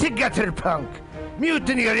 vinyl to gutter punk.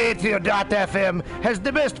 MutinyRadio.fm has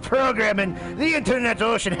the best programming the internet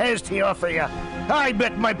ocean has to offer you. I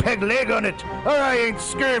bet my peg leg on it, or I ain't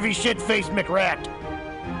scurvy shit-faced McRat.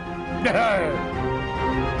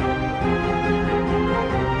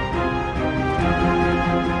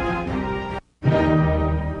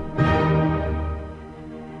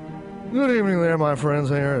 Good evening there, my friends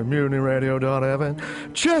here at MutinyRadio.fm.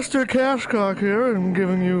 Chester Cashcock here, and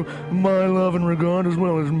giving you my love and regard as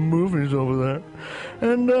well as movies over there.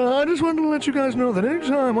 And I just wanted to let you guys know that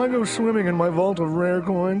anytime I go swimming in my vault of rare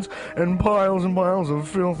coins and piles of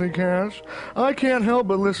filthy cash, I can't help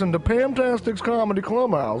but listen to Pamtastic's Comedy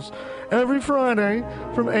Clubhouse every Friday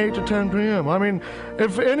from 8 to 10 p.m. I mean,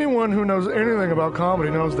 if anyone who knows anything about comedy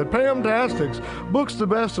knows that Pamtastics books the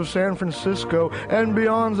best of San Francisco and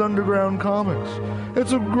beyond's underground comics.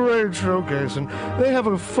 It's a great showcase, and they have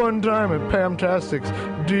a fun time at Pamtastics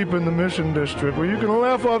deep in the Mission District, where you can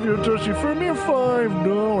laugh off your tushy for a mere $5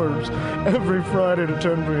 every Friday to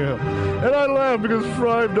 10 p.m. And I laugh because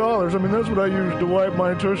 $5, I mean, that's what I use to wipe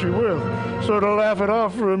my tushy with. So to laugh it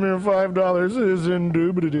off for a mere $5 is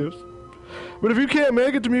indubitious. But if you can't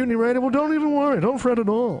make it to Mutiny Radio, well, don't even worry. Don't fret at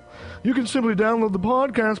all. You can simply download the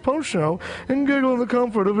podcast post-show and giggle in the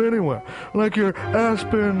comfort of anywhere, like your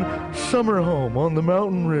Aspen summer home on the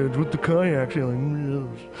mountain ridge with the kayak feeling.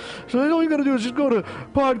 So all you got to do is just go to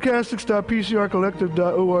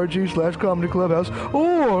podcastics.pcrcollective.org/comedy clubhouse,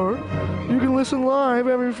 or you can listen live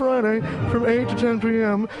every Friday from 8 to 10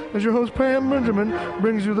 p.m. as your host Pam Benjamin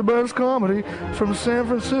brings you the best comedy from San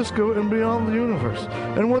Francisco and beyond the universe.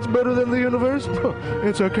 And what's better than the universe?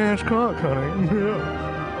 It's a cash cock, honey. Yeah.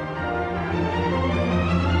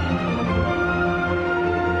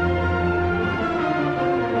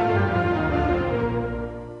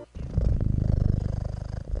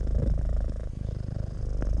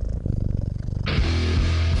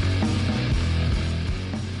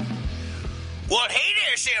 Well, hey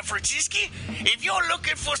there, San Francisco. If you're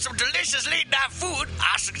looking for some delicious late-night food,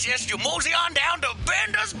 I suggest you mosey on down to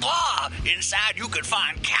Bender's Bar. Inside, you can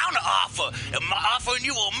find counter offer, offering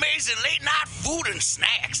you amazing late-night food and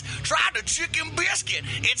snacks. Try the chicken biscuit.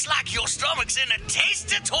 It's like your stomach's in a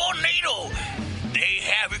tasty tornado. They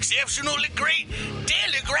have exceptionally great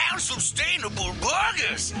daily ground sustainable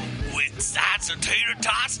burgers with sides of tater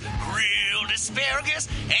tots, grilled asparagus,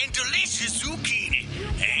 and delicious zucchini,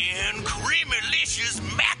 and creamy-licious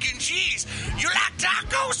mac and cheese. You like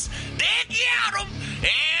tacos? They got them.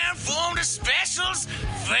 And from the specials,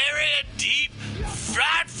 very deep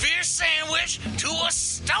fried fish sandwich to a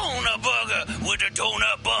stoner burger with a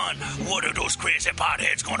donut bun. What are those crazy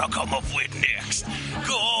potheads gonna come up with next?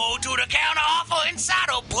 Go to the counter offer inside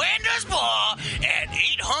of Bender's Bar at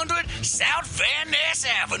 800 South Van Ness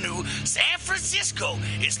Avenue, San Francisco.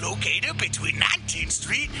 Francisco is located between 19th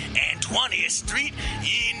Street and 20th Street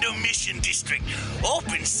in the Mission District.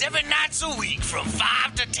 Open 7 nights a week from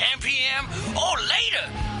 5 to 10 p.m. or later.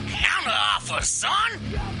 Counter offer, son.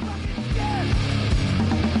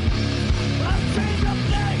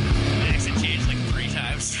 I actually changed like 3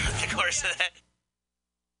 times throughout the course of that.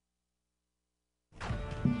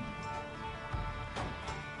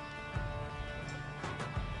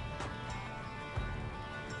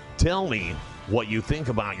 Tell me what you think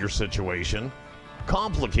about your situation.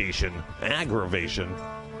 Complication, aggravation.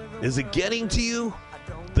 Is it getting to you?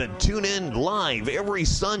 Then tune in live every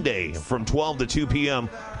Sunday from 12 to 2 p.m.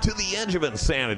 to The Edge of Insanity.